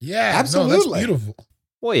things. Yeah, absolutely. No, that's beautiful.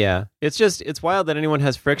 Well, yeah. It's wild that anyone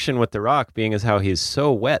has friction with The Rock, being as how he's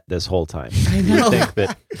so wet this whole time. I know. You'd think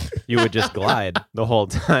that you would just glide the whole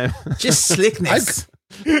time. Just slickness.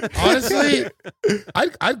 Honestly,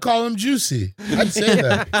 I'd call him Juicy. I'd say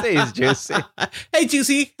that. I'd say he's Juicy. Hey,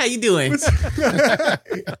 Juicy, how you doing?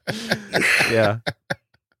 Yeah.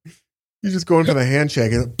 You're just going for the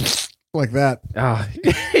handshake like that. Oh,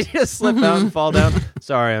 you just slip out and fall down.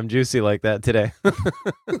 Sorry, I'm juicy like that today.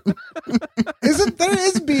 There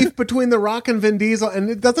is beef between The Rock and Vin Diesel, and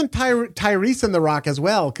it doesn't Tyrese and The Rock as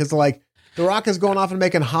well, because like The Rock is going off and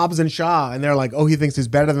making Hobbs and Shaw, and they're like, oh, he thinks he's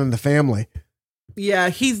better than the family.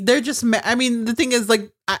 Yeah, I mean, the thing is,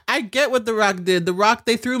 like, I get what The Rock did. The Rock,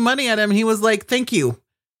 they threw money at him, and he was like, thank you.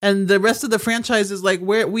 And the rest of the franchise is like,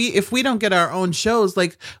 if we don't get our own shows,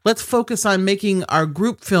 like, let's focus on making our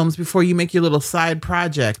group films before you make your little side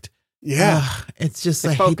project. Yeah. It's just,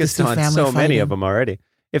 they focused on so many of them already.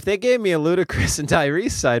 If they gave me a Ludacris and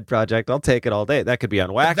Tyrese side project, I'll take it all day. That could be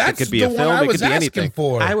on wax. It could be a film. It could be anything.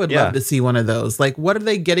 I would love to see one of those. Like, what are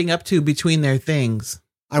they getting up to between their things?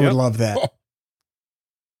 I would love that.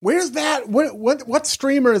 Where's that? What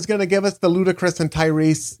streamer is going to give us the Ludacris and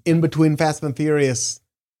Tyrese in between Fast and Furious?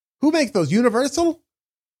 Who makes those? Universal?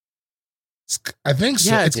 I think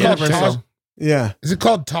so. Yeah, it's called Taj. Yeah. Is it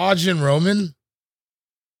called Taj and Roman?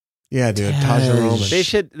 Yeah, dude. Taj and Roman.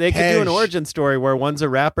 They could do an origin story where one's a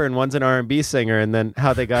rapper and one's an R&B singer, and then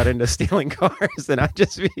how they got into stealing cars. And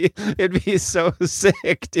it'd be so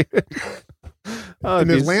sick, dude.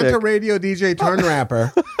 An Atlanta radio DJ turned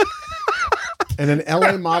rapper. And an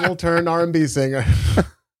LA model turned R&B singer.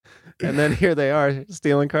 And then here they are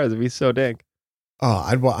stealing cars. It'd be so dank. Oh,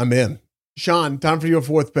 I'm in. Sean, time for your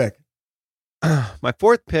fourth pick. My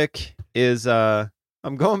fourth pick is I'm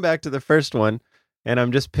going back to the first one, and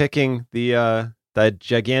I'm just picking the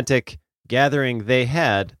gigantic gathering they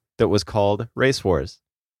had that was called Race Wars.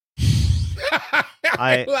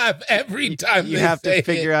 I laugh every time you have to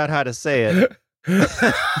figure out how to say it.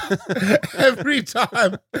 Every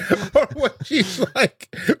time. Or when she's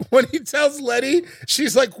like, when he tells Letty,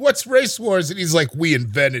 she's like, what's Race Wars? And he's like, we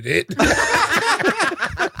invented it.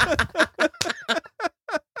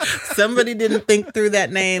 Somebody didn't think through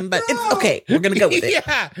that name, but it's okay. We're going to go with it.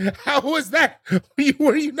 Yeah. How was that?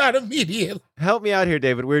 Were you not immediate? Help me out here,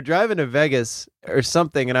 David. We were driving to Vegas or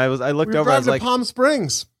something, and I looked over. I was like, Palm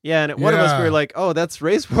Springs. Yeah, and one of us, we were like, oh, that's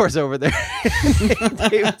Race Wars over there.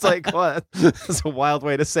 David's like, what? That's a wild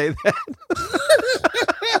way to say that.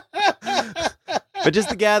 But just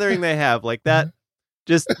the gathering they have, like that,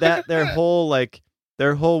 just that their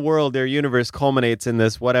whole world, their universe culminates in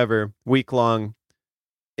this whatever week-long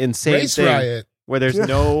insane race thing riot where there's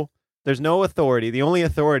no authority. The only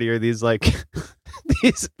authority are these like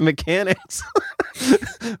these mechanics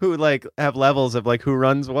who like have levels of like who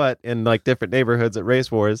runs what in like different neighborhoods at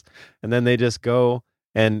Race Wars, and then they just go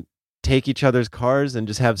and take each other's cars and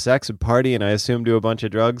just have sex and party, and I assume do a bunch of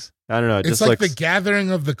drugs. I don't know. It it's just like looks... the gathering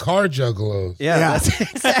of the car juggalos. Yeah, that's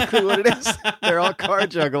exactly what it is. They're all car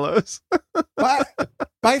juggalos.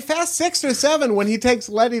 By Fast 6 or 7, when he takes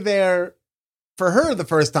Letty there for her the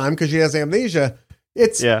first time because she has amnesia,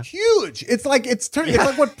 it's huge. It's like it's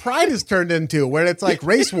like what Pride has turned into, where it's like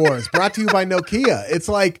race wars brought to you by Nokia. It's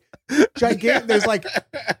like gigantic. There's like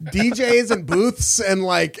DJs and booths and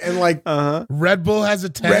like Red Bull has a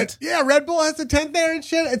tent. Red Bull has a tent there and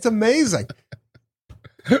shit. It's amazing.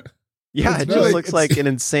 Yeah, it just looks like an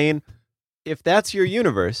insane. If that's your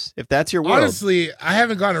universe, if that's your world. Honestly, I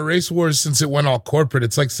haven't gone to Race Wars since it went all corporate.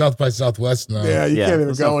 It's like South by Southwest now. Yeah, you can't even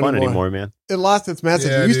it's go not fun anymore, man. It lost its message.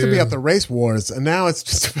 Yeah, it used to be dude. about the Race Wars, and now it's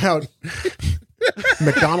just about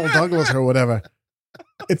McDonnell Douglas or whatever.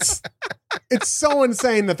 It's so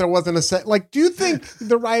insane that there wasn't a set. Like, do you think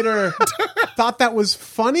the writer thought that was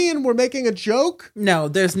funny and we're making a joke? No,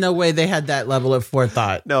 there's no way they had that level of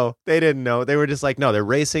forethought. No, they didn't know. They were just like, no, they're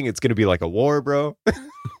racing. It's going to be like a war, bro.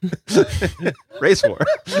 Race war.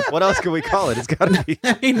 What else can we call it? It's got to be.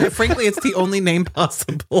 I mean, frankly, it's the only name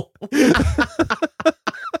possible.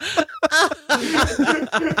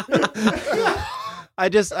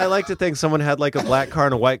 I like to think someone had like a black car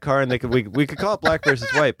and a white car, and we could call it black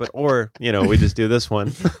versus white, or we just do this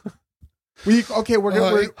one.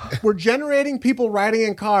 We're generating people riding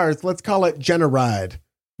in cars. Let's call it Generide.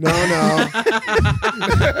 No.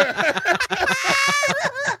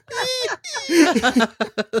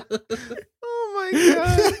 Oh my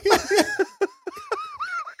god.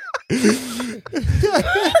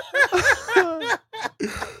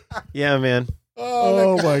 Yeah, man.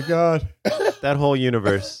 Oh my god. That whole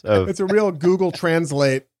universe of It's a real Google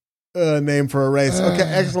Translate name for a race. Okay,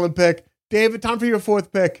 excellent pick. David, time for your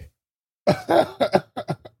fourth pick.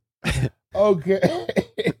 Okay.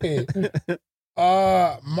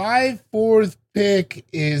 My fourth pick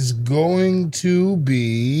is going to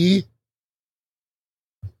be.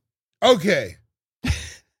 Okay.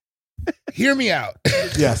 Hear me out.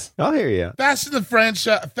 Yes. I'll hear you. Fast and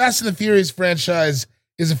the Furious franchise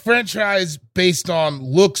is a franchise based on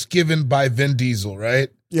looks given by Vin Diesel, right?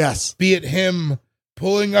 Yes. Be it him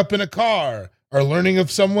pulling up in a car or learning of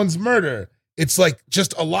someone's murder. It's like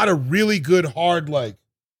just a lot of really good, hard, like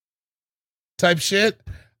type shit.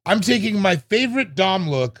 I'm taking my favorite Dom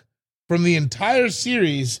look from the entire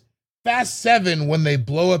series, Fast 7, when they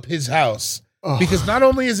blow up his house. Oh. Because not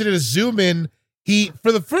only is it a zoom in, he,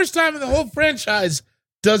 for the first time in the whole franchise,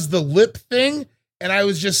 does the lip thing. And I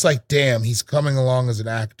was just like, damn, he's coming along as an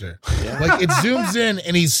actor. Yeah. Like, it zooms in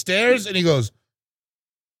and he stares and he goes.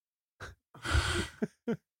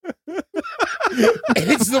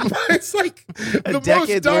 It's like A the decade's most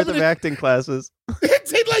worth of dominant. acting classes.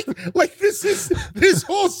 It's like this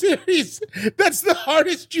whole series. That's the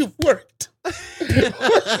hardest you've worked. now,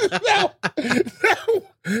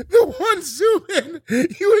 the one zoom in,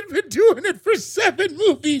 you had been doing it for 7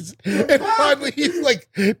 movies, and finally he's like,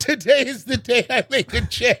 "Today is the day I make a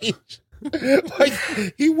change." Like,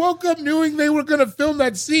 he woke up knowing they were gonna film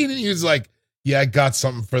that scene, and he was like, "Yeah, I got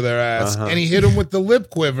something for their ass," and he hit him with the lip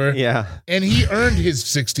quiver. Yeah, and he earned his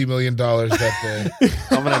 $60 million that day.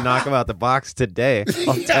 I'm gonna knock him out the box today.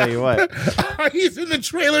 I'll tell you what. He's in the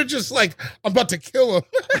trailer just like, I'm about to kill him.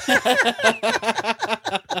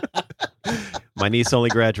 My niece only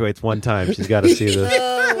graduates one time. She's got to see this.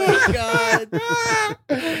 Oh my god!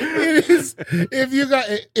 It is. If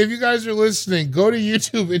you guys are listening, go to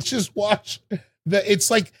YouTube and just watch. It's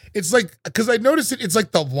like because I noticed it's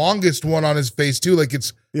like the longest one on his face too. Like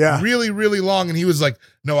it's really, really long, and he was like,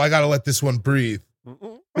 "No, I got to let this one breathe."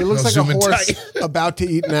 He looks like a zoom in horse tight. about to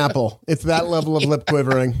eat an apple. It's that level of lip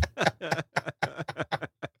quivering.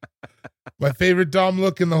 My favorite Dom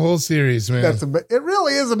look in the whole series, man. It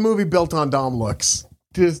really is a movie built on Dom looks.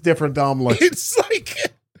 Just different Dom looks. It's like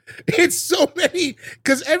it's so many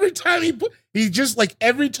because every time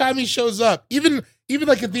every time he shows up, even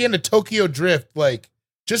like at the end of Tokyo Drift, like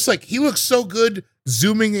just like he looks so good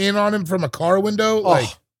zooming in on him from a car window. Like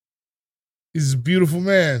he's a beautiful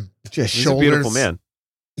man. Just He's shoulders, a beautiful man.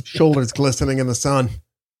 Shoulders glistening in the sun.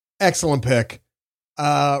 Excellent pick.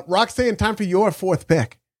 Roxane, time for your fourth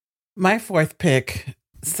pick. My fourth pick.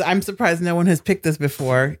 So I'm surprised no one has picked this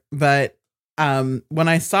before, but when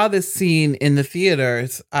I saw this scene in the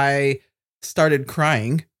theaters, I started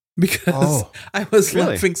crying because I was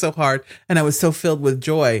laughing so hard and I was so filled with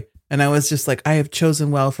joy. And I was just like, I have chosen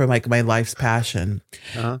well for like my life's passion.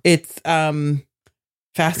 Uh-huh. It's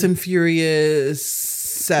Fast and Furious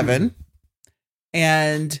 7.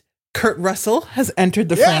 And Kurt Russell has entered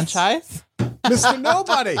the franchise. Mr.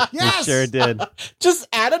 Nobody. Yes. He sure did. Just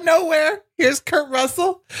out of nowhere, here's Kurt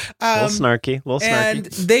Russell. A little snarky. And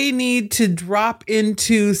they need to drop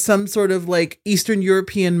into some sort of like Eastern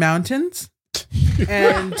European mountains.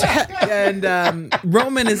 And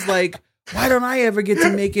Roman is like, why don't I ever get to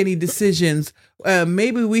make any decisions?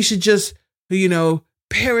 Maybe we should just,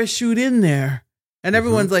 parachute in there. And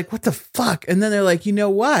everyone's like, what the fuck? And then they're like, you know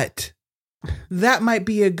what? That might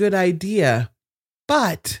be a good idea.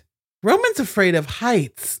 But Roman's afraid of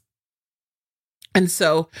heights. And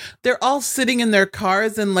so they're all sitting in their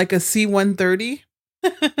cars in like a C-130.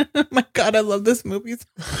 My God, I love this movie so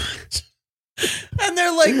much. And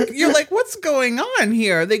they're like, you're like, what's going on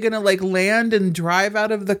here? Are they going to like land and drive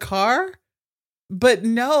out of the car? But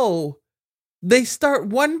no, they start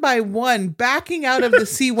one by one backing out of the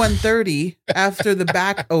C-130 after the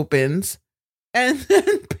back opens and then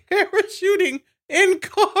parachuting in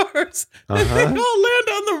cars. And they all land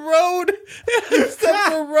on the road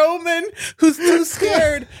except for Roman, who's too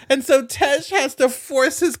scared. And so Tej has to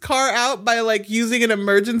force his car out by like using an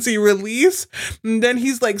emergency release. And then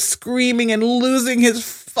he's like screaming and losing his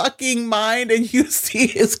fucking mind. And you see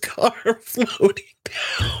his car floating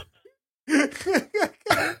down. I'm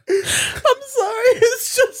sorry.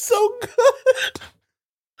 It's just so good.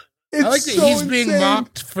 It's I like that so he's being insane.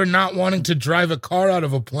 mocked for not wanting to drive a car out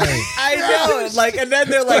of a plane. I know. Like, and then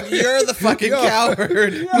they're like, you're the fucking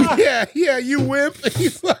coward. Yeah, you wimp.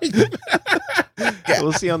 He's like,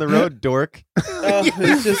 We'll see on the road, dork. Oh,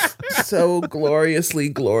 it's just so gloriously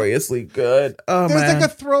good. Oh, There's man. like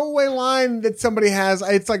a throwaway line that somebody has.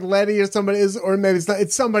 It's like Letty or somebody is, or maybe it's not.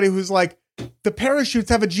 It's somebody who's like, the parachutes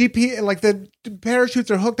have a GPS, like the parachutes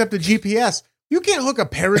are hooked up to GPS. You can't hook a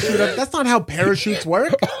parachute up. That's not how parachutes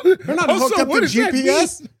work. They're not hooked up to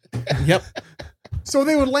GPS. Yep. So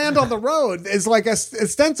they would land on the road is like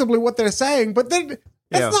ostensibly what they're saying, but then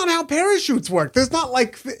that's not how parachutes work. There's not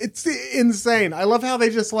like, it's insane. I love how they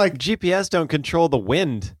just like, GPS don't control the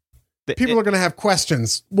wind. people are going to have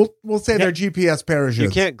questions. We'll say they're GPS parachutes. You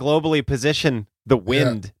can't globally position the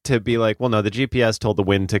wind to be like, well, no, the GPS told the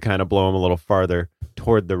wind to kind of blow them a little farther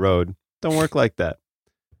toward the road. Don't work like that.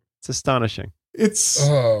 It's astonishing. It's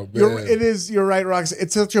oh, man. you're right, Rox.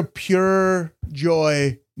 It's such a pure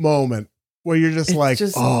joy moment where you're just like,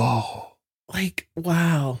 oh, like,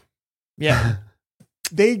 wow. Yeah.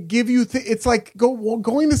 They give you, it's like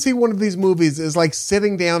going to see one of these movies is like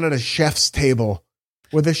sitting down at a chef's table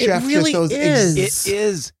where the chef really just knows. is. It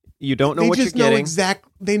is. You don't know They what just you're know getting.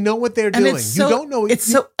 they know what they're And doing. it's so, You don't know. It's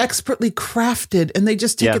so expertly crafted and they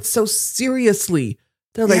just take it so seriously.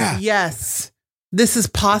 They're like, yes, this is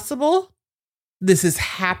possible. This is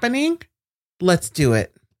happening. Let's do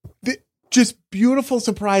it. Just beautiful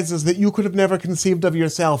surprises that you could have never conceived of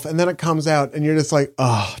yourself. And then it comes out and you're just like,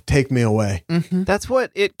 oh, take me away. Mm-hmm. That's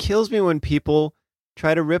what it kills me when people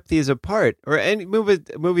try to rip these apart, or any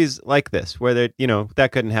movies like this where they're,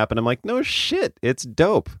 that couldn't happen. I'm like, no shit. It's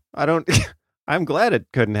dope. I'm glad it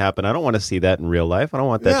couldn't happen. I don't want to see that in real life. I don't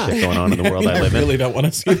want that shit going on in the world I live in. I really don't want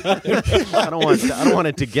to see that. I don't want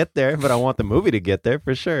it to get there, but I want the movie to get there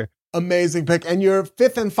for sure. Amazing pick. And your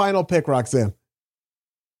fifth and final pick, Roxanne.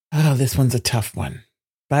 Oh, this one's a tough one.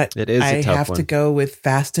 But It is a I tough have one. to go with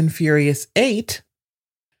Fast and Furious 8,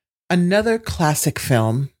 another classic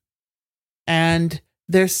film. And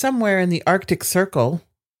they're somewhere in the Arctic Circle.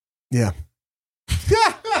 Yeah.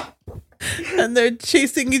 And they're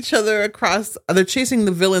chasing each other they're chasing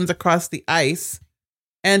the villains across the ice.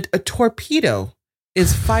 And a torpedo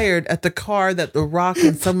is fired at the car that The Rock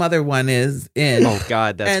and some other one is in. Oh,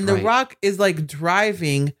 God, that's and right. The Rock is like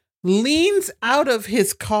driving, leans out of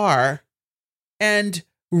his car and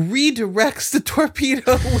redirects the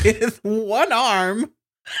torpedo with one arm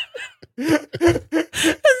and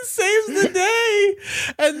saves the day.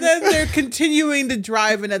 And then they're continuing to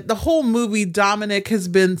drive. And at the whole movie, Dominic has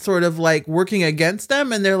been sort of like working against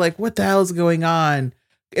them. And they're like, what the hell's going on?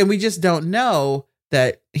 And we just don't know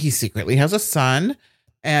that he secretly has a son.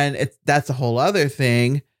 And that's a whole other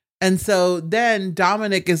thing. And so then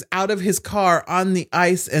Dominic is out of his car on the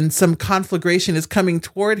ice and some conflagration is coming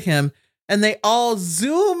toward him. And they all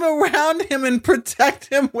zoom around him and protect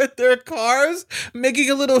him with their cars, making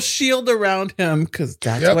a little shield around him because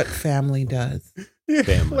that's what family does.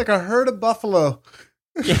 Family. Like a herd of buffalo.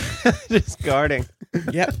 Yeah, just guarding.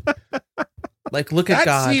 Yep. Like, look at That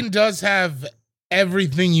God. scene does have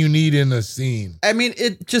everything you need in a scene. I mean,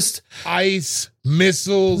 it just... Ice,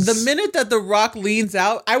 missiles. The minute that The Rock leans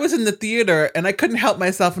out, I was in the theater and I couldn't help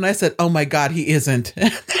myself. And I said, oh my God, he isn't.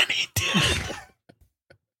 And then he did.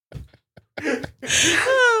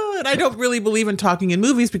 And I don't really believe in talking in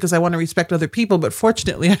movies because I want to respect other people. But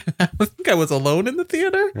fortunately, I think I was alone in the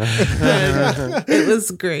theater. And it was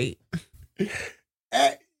great.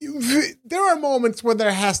 there are moments where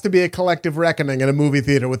there has to be a collective reckoning in a movie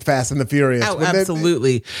theater with Fast and the Furious. Oh,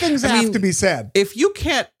 absolutely. Things have to be said. If you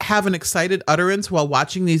can't have an excited utterance while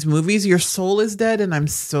watching these movies, your soul is dead, and I'm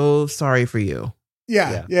so sorry for you.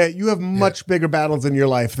 Yeah. You have much bigger battles in your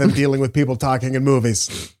life than dealing with people talking in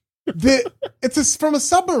movies. It's from a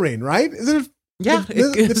submarine, right? Isn't it? Yeah,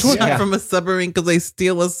 it's shot from a submarine because they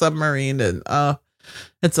steal a submarine, and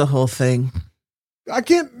it's a whole thing.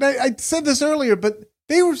 I said this earlier, but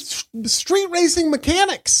they were street racing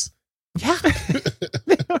mechanics. Yeah.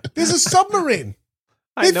 There's a submarine.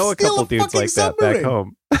 I know a couple dudes like that back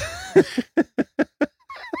home.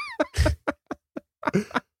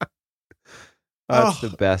 That's the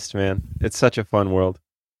best, man. It's such a fun world.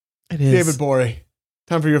 It is. David Gborie,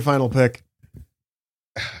 time for your final pick.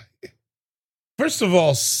 First of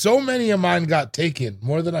all, so many of mine got taken,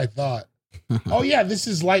 more than I thought. Oh yeah, this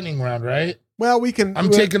is lightning round, right? Well, we'll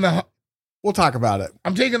talk about it.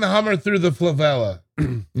 I'm taking the Hummer through the favela.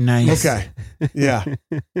 Nice. Okay. Yeah.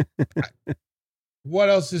 What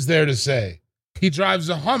else is there to say? He drives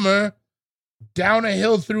a Hummer down a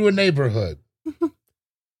hill through a neighborhood.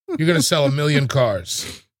 You're going to sell 1 million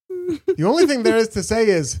cars. The only thing there is to say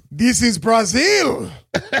is, this is Brazil.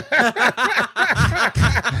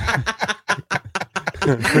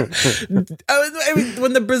 I mean,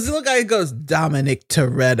 when the Brazil guy goes, Dominic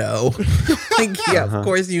Toretto, of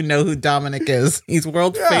course you know who Dominic is. He's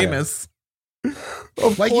world famous.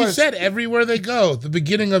 Like you said, everywhere they go, the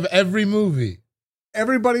beginning of every movie.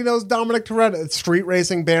 Everybody knows Dominic Toretto. Street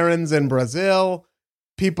racing barons in Brazil.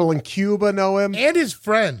 People in Cuba know him. And his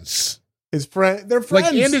friends. They're friends.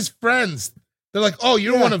 And his friends. They're like, oh,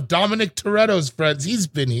 you're one of Dominic Toretto's friends. He's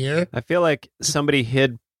been here. I feel like somebody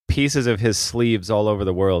hid pieces of his sleeves all over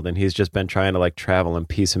the world, and he's just been trying to like travel and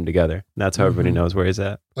piece them together. And that's how everybody knows where he's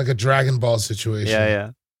at. Like a Dragon Ball situation.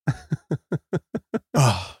 Yeah.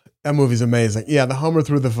 Oh, that movie's amazing. Yeah, the Hummer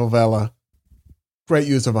through the favela. Great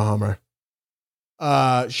use of a Hummer.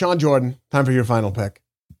 Sean Jordan, time for your final pick.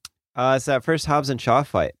 It's that first Hobbs and Shaw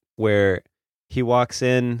fight where he walks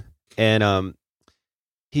in and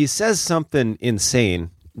he says something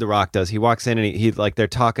insane. The Rock does. He walks in and he like they're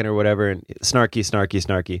talking or whatever, and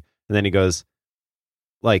snarky, and then he goes,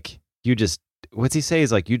 like, what's he say?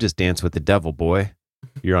 He's like, you just dance with the devil, boy.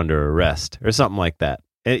 You're under arrest, or something like that.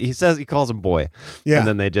 And he calls him boy. Yeah. And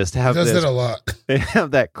then they just have does it a lot. They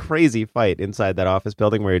have that crazy fight inside that office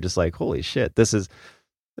building where you're just like, holy shit, this is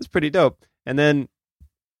pretty dope. And then,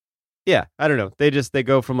 yeah, I don't know. They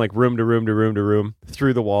go from like room to room to room to room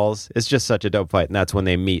through the walls. It's just such a dope fight. And that's when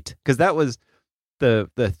they meet. Because that was the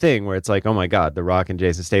thing where it's like, oh my God, The Rock and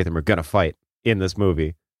Jason Statham are going to fight in this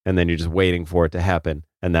movie. And then you're just waiting for it to happen.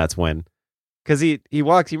 And that's when, because he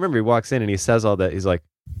walks in and he says all that. He's like,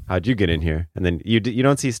 how'd you get in here? And then you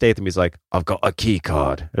don't see Statham. He's like, I've got a key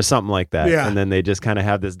card or something like that. Yeah. And then they just kind of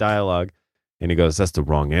have this dialogue. And he goes, that's the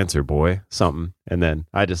wrong answer, boy. Something. And then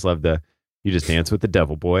I just love you just dance with the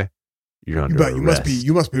devil, boy. You're under arrest.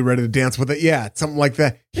 You must be ready to dance with it. Yeah, something like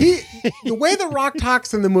that. The way The Rock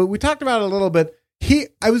talks in the movie, we talked about it a little bit.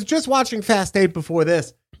 I was just watching Fast 8 before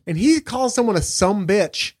this, and he calls someone a some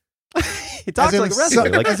bitch. He talks like a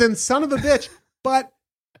wrestler. As in son of a bitch. But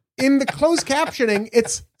in the closed captioning,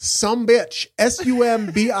 it's some bitch.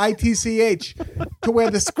 SUMBITCH. To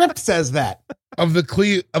where the script says that. Of the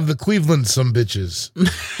Cleveland some bitches.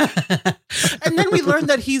 And then we learned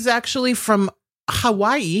that he's actually from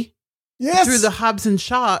Hawaii. Yes. Through the Hobbs and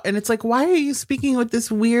Shaw. And it's like, why are you speaking with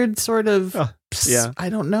this weird sort of, I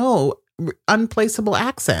don't know, unplaceable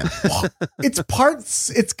accent? It's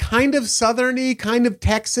kind of southerny, kind of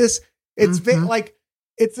Texas. It's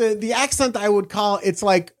the accent I would call, it's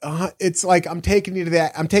like I'm taking you to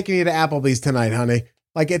Applebee's tonight, honey.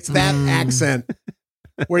 Like it's that accent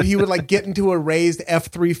where he would like get into a raised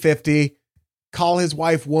F-350, call his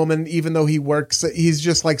wife woman, even though he's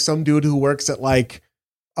just like some dude who works at like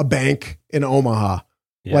a bank in Omaha.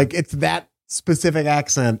 Yeah. Like it's that specific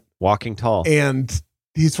accent. Walking tall. And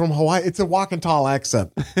he's from Hawaii. It's a walking tall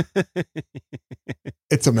accent.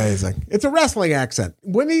 It's amazing. It's a wrestling accent.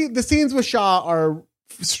 The scenes with Shaw are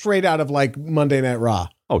straight out of like Monday Night Raw.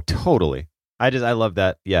 Oh, totally. I love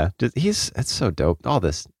that. Yeah. It's so dope. All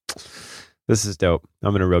this is dope.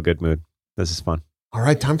 I'm in a real good mood. This is fun. All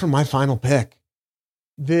right. Time for my final pick.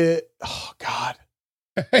 Oh God.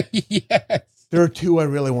 Yes. There are two I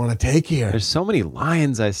really want to take here. There's so many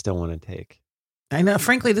lines I still want to take. I know.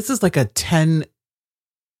 Frankly, this is like a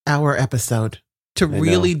 10-hour episode to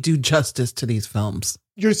really do justice to these films.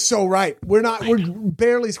 You're so right. We're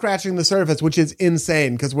barely scratching the surface, which is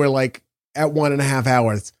insane because we're like at 1.5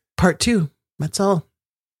 hours. Part 2. That's all.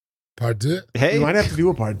 Part 2? Hey. You might have to do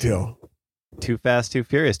a part 2. Too Fast, Too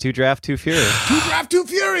Furious. Too Draft, Too Furious. Too Draft, Too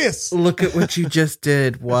Furious. Look at what you just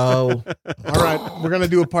did. Whoa. All right, we're gonna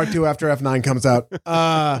do a part 2 after F9 comes out.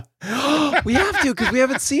 We have to because we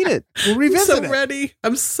haven't seen it. We'll I'm revisit so it. ready.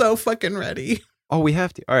 I'm so fucking ready. Oh, we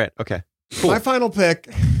have to. All right. Okay. Cool. My final pick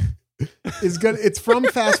is good. It's from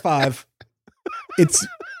Fast 5. It's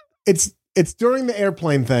during the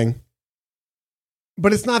airplane thing.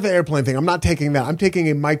 But it's not the airplane thing. I'm not taking that. I'm taking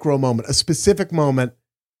a micro moment, a specific moment.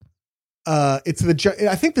 I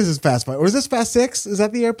think this is Fast 5. Or is this Fast 6? Is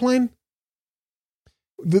that the airplane?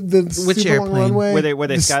 The Which super long airplane? runway? Where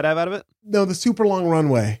they skydive out of it? No, the super long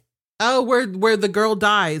runway. Oh, where the girl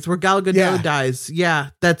dies, where Gal Gadot Yeah. dies. Yeah,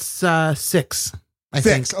 that's 6. I 6.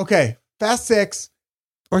 think. Okay. Fast 6.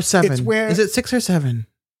 Or 7. It's where- Is it 6 or 7?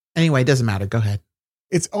 Anyway, it doesn't matter. Go ahead.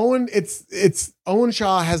 It's Owen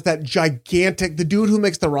Shaw has that gigantic, the dude who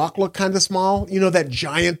makes The Rock look kind of small. You know, that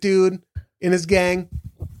giant dude in his gang.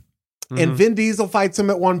 And Vin Diesel fights him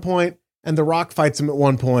at one point, and The Rock fights him at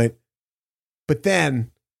one point. But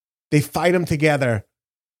then they fight him together.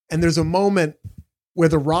 And there's a moment where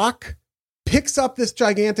The Rock picks up this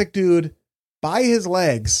gigantic dude by his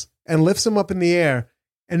legs and lifts him up in the air.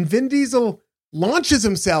 And Vin Diesel launches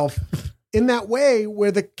himself in that way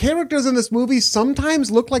where the characters in this movie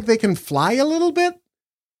sometimes look like they can fly a little bit.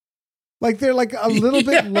 Like they're like a little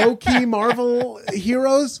bit low-key Marvel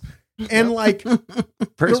heroes. And like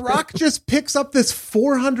The Rock just picks up this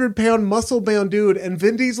 400-pound muscle-bound dude and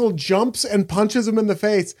Vin Diesel jumps and punches him in the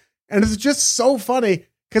face. And it's just so funny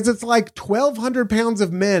because it's like 1,200 pounds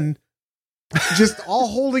of men just all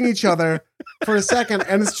holding each other for a second.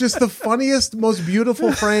 And it's just the funniest, most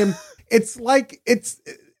beautiful frame. It's like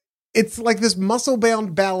this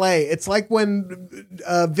muscle-bound ballet. It's like when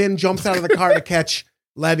Vin jumps out of the car to catch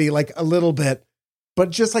Letty, like a little bit. But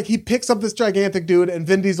just like he picks up this gigantic dude and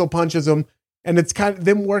Vin Diesel punches him. And it's kind of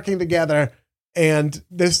them working together. And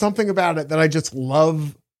there's something about it that I just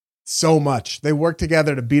love so much. They work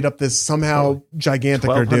together to beat up this somehow gigantic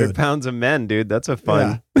 1,200 dude. pounds of men, dude. That's a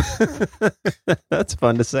fun. That's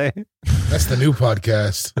fun to say. That's the new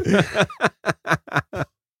podcast.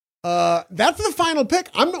 That's the final pick.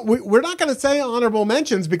 We're not going to say honorable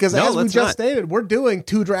mentions because as we just stated, we're doing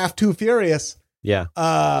Too Draft, Too Furious. Yeah.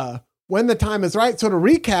 When the time is right. So to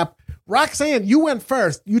recap, Roxane, you went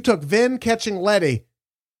first. You took Vin catching Letty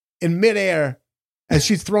in midair as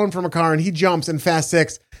she's thrown from a car and he jumps in Fast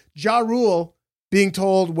 6. Ja Rule being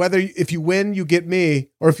told if you win, you get me,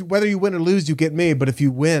 or whether you win or lose, you get me. But if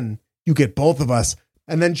you win, you get both of us.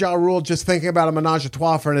 And then Ja Rule just thinking about a menage a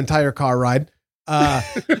trois for an entire car ride.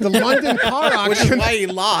 The London car auction. Which is why he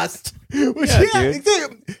lost.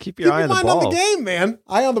 Keep Keep your eye on the mind ball. on the game, man.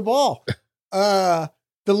 Eye on the ball.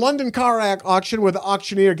 The London car auction where the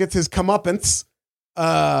auctioneer gets his comeuppance.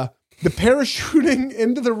 The parachuting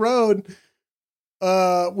into the road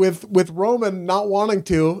with Roman not wanting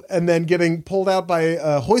to, and then getting pulled out by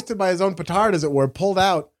hoisted by his own petard, as it were, pulled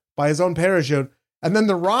out by his own parachute, and then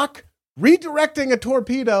The Rock redirecting a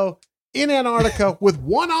torpedo in Antarctica with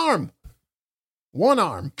one arm. One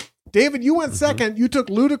arm. David, you went second. You took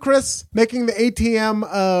Ludacris making the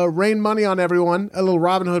ATM rain money on everyone. A little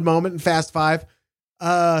Robin Hood moment in Fast 5.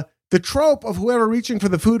 The trope of whoever reaching for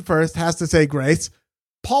the food first has to say grace.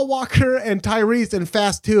 Paul Walker and Tyrese in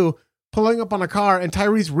Fast 2 pulling up on a car and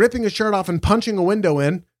Tyrese ripping his shirt off and punching a window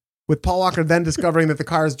in, with Paul Walker then discovering that the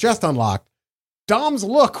car is just unlocked. Dom's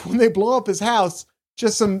look when they blow up his house,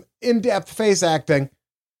 just some in-depth face acting,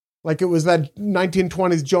 like it was that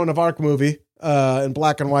 1920s Joan of Arc movie in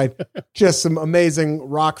black and white. Just some amazing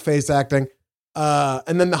rock face acting.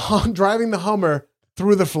 And then driving the Hummer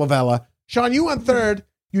through the favela. Sean, you went third.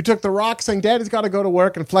 You took The Rock saying Daddy's got to go to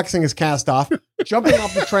work and flexing his cast off, jumping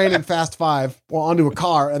off the train in Fast 5, well, onto a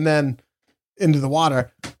car and then into the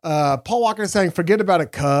water. Paul Walker saying forget about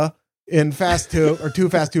it, cuh, in Fast 2 or Too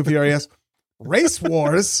Fast, Too Furious. Race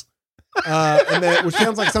Wars, which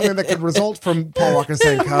sounds like something that could result from Paul Walker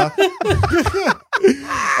saying cuh.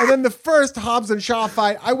 And then the first Hobbs and Shaw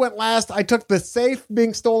fight, I went last. I took the safe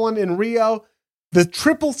being stolen in Rio, the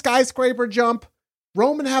triple skyscraper jump,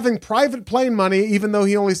 Roman having private plane money, even though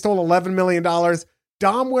he only stole $11 million,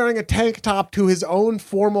 Dom wearing a tank top to his own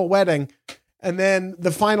formal wedding, and then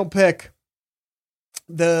the final pick,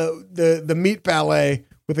 the meat ballet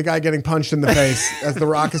with the guy getting punched in the face as The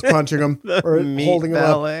Rock is punching him or holding him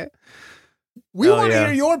up. We want to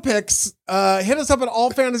hear your picks. Hit us up at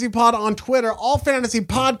AllFantasyPod on Twitter,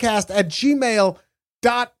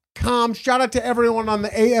 allfantasypodcast@gmail.com. Shout out to everyone on the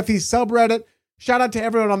AFE subreddit. Shout out to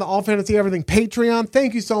everyone on the All Fantasy Everything Patreon.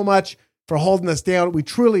 Thank you so much for holding us down. We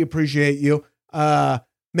truly appreciate you.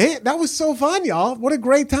 Man, that was so fun, y'all. What a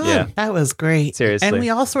great time. Yeah. That was great. Seriously. And we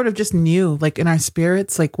all sort of just knew, like in our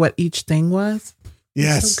spirits, like what each thing was.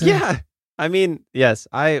 Yes. So good. Yeah. I mean, yes,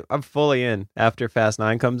 I'm fully in. After Fast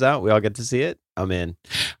 9 comes out, we all get to see it. I'm in.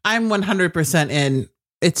 I'm 100% in.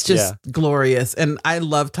 It's just glorious. And I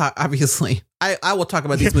love obviously. I will talk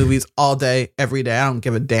about these movies all day, every day. I don't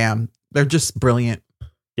give a damn. They're just brilliant.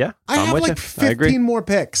 Yeah. I I'm have with like you. I agree. 15 more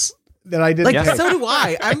picks that I didn't Like, pick. so do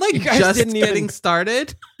I. I'm like You guys just didn't even- getting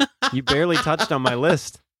started. You barely touched on my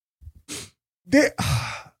list.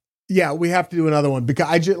 Yeah, we have to do another one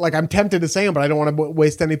because I'm tempted to say them, but I don't want to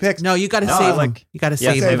waste any picks. No, you got to No, save like- them. You got to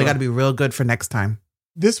Yeah, save save them. They them. got to be real good for next time.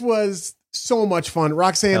 This was so much fun.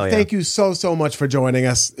 Roxane, Hell yeah. thank you so much for joining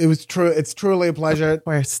us. It was true. It's truly a pleasure. Of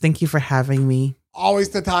course. Thank you for having me. Always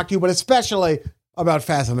to talk to you, but especially about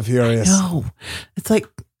Fast and the Furious. No, it's like,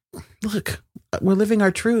 look, we're living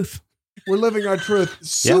our truth. We're living our truth.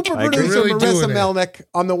 Super I agree. producer Really Marissa doing it. Melnick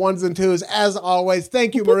on the ones and twos, as always.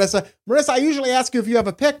 Thank you, Marissa. Marissa, I usually ask you if you have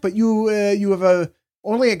a pick, but you have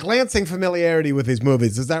only a glancing familiarity with these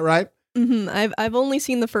movies. Is that right? I've only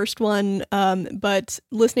seen the first one, but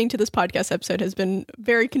listening to this podcast episode has been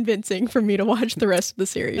very convincing for me to watch the rest of the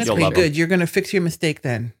series. That's You'll pretty love good. You're going to fix your mistake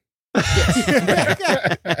then.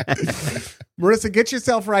 Marissa, get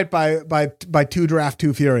yourself right by 2 Draft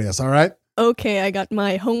 2 Furious, all right? Okay, I got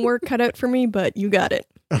my homework cut out for me, but you got it.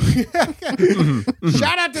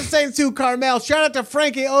 Shout out to Saint Sue Carmel. Shout out to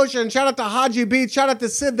Frankie Ocean. Shout out to Haji Beat. Shout out to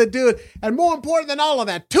Sid the Dude. And more important than all of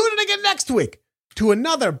that, tune in again next week to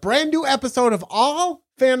another brand new episode of All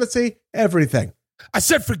Fantasy Everything. I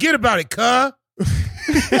said, forget about it, cuh.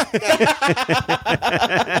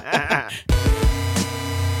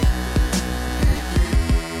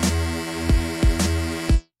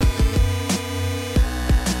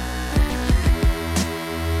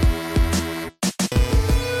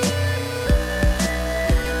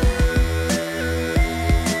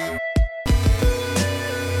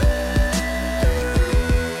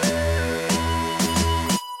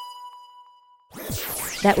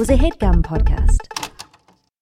 That was a HeadGum podcast.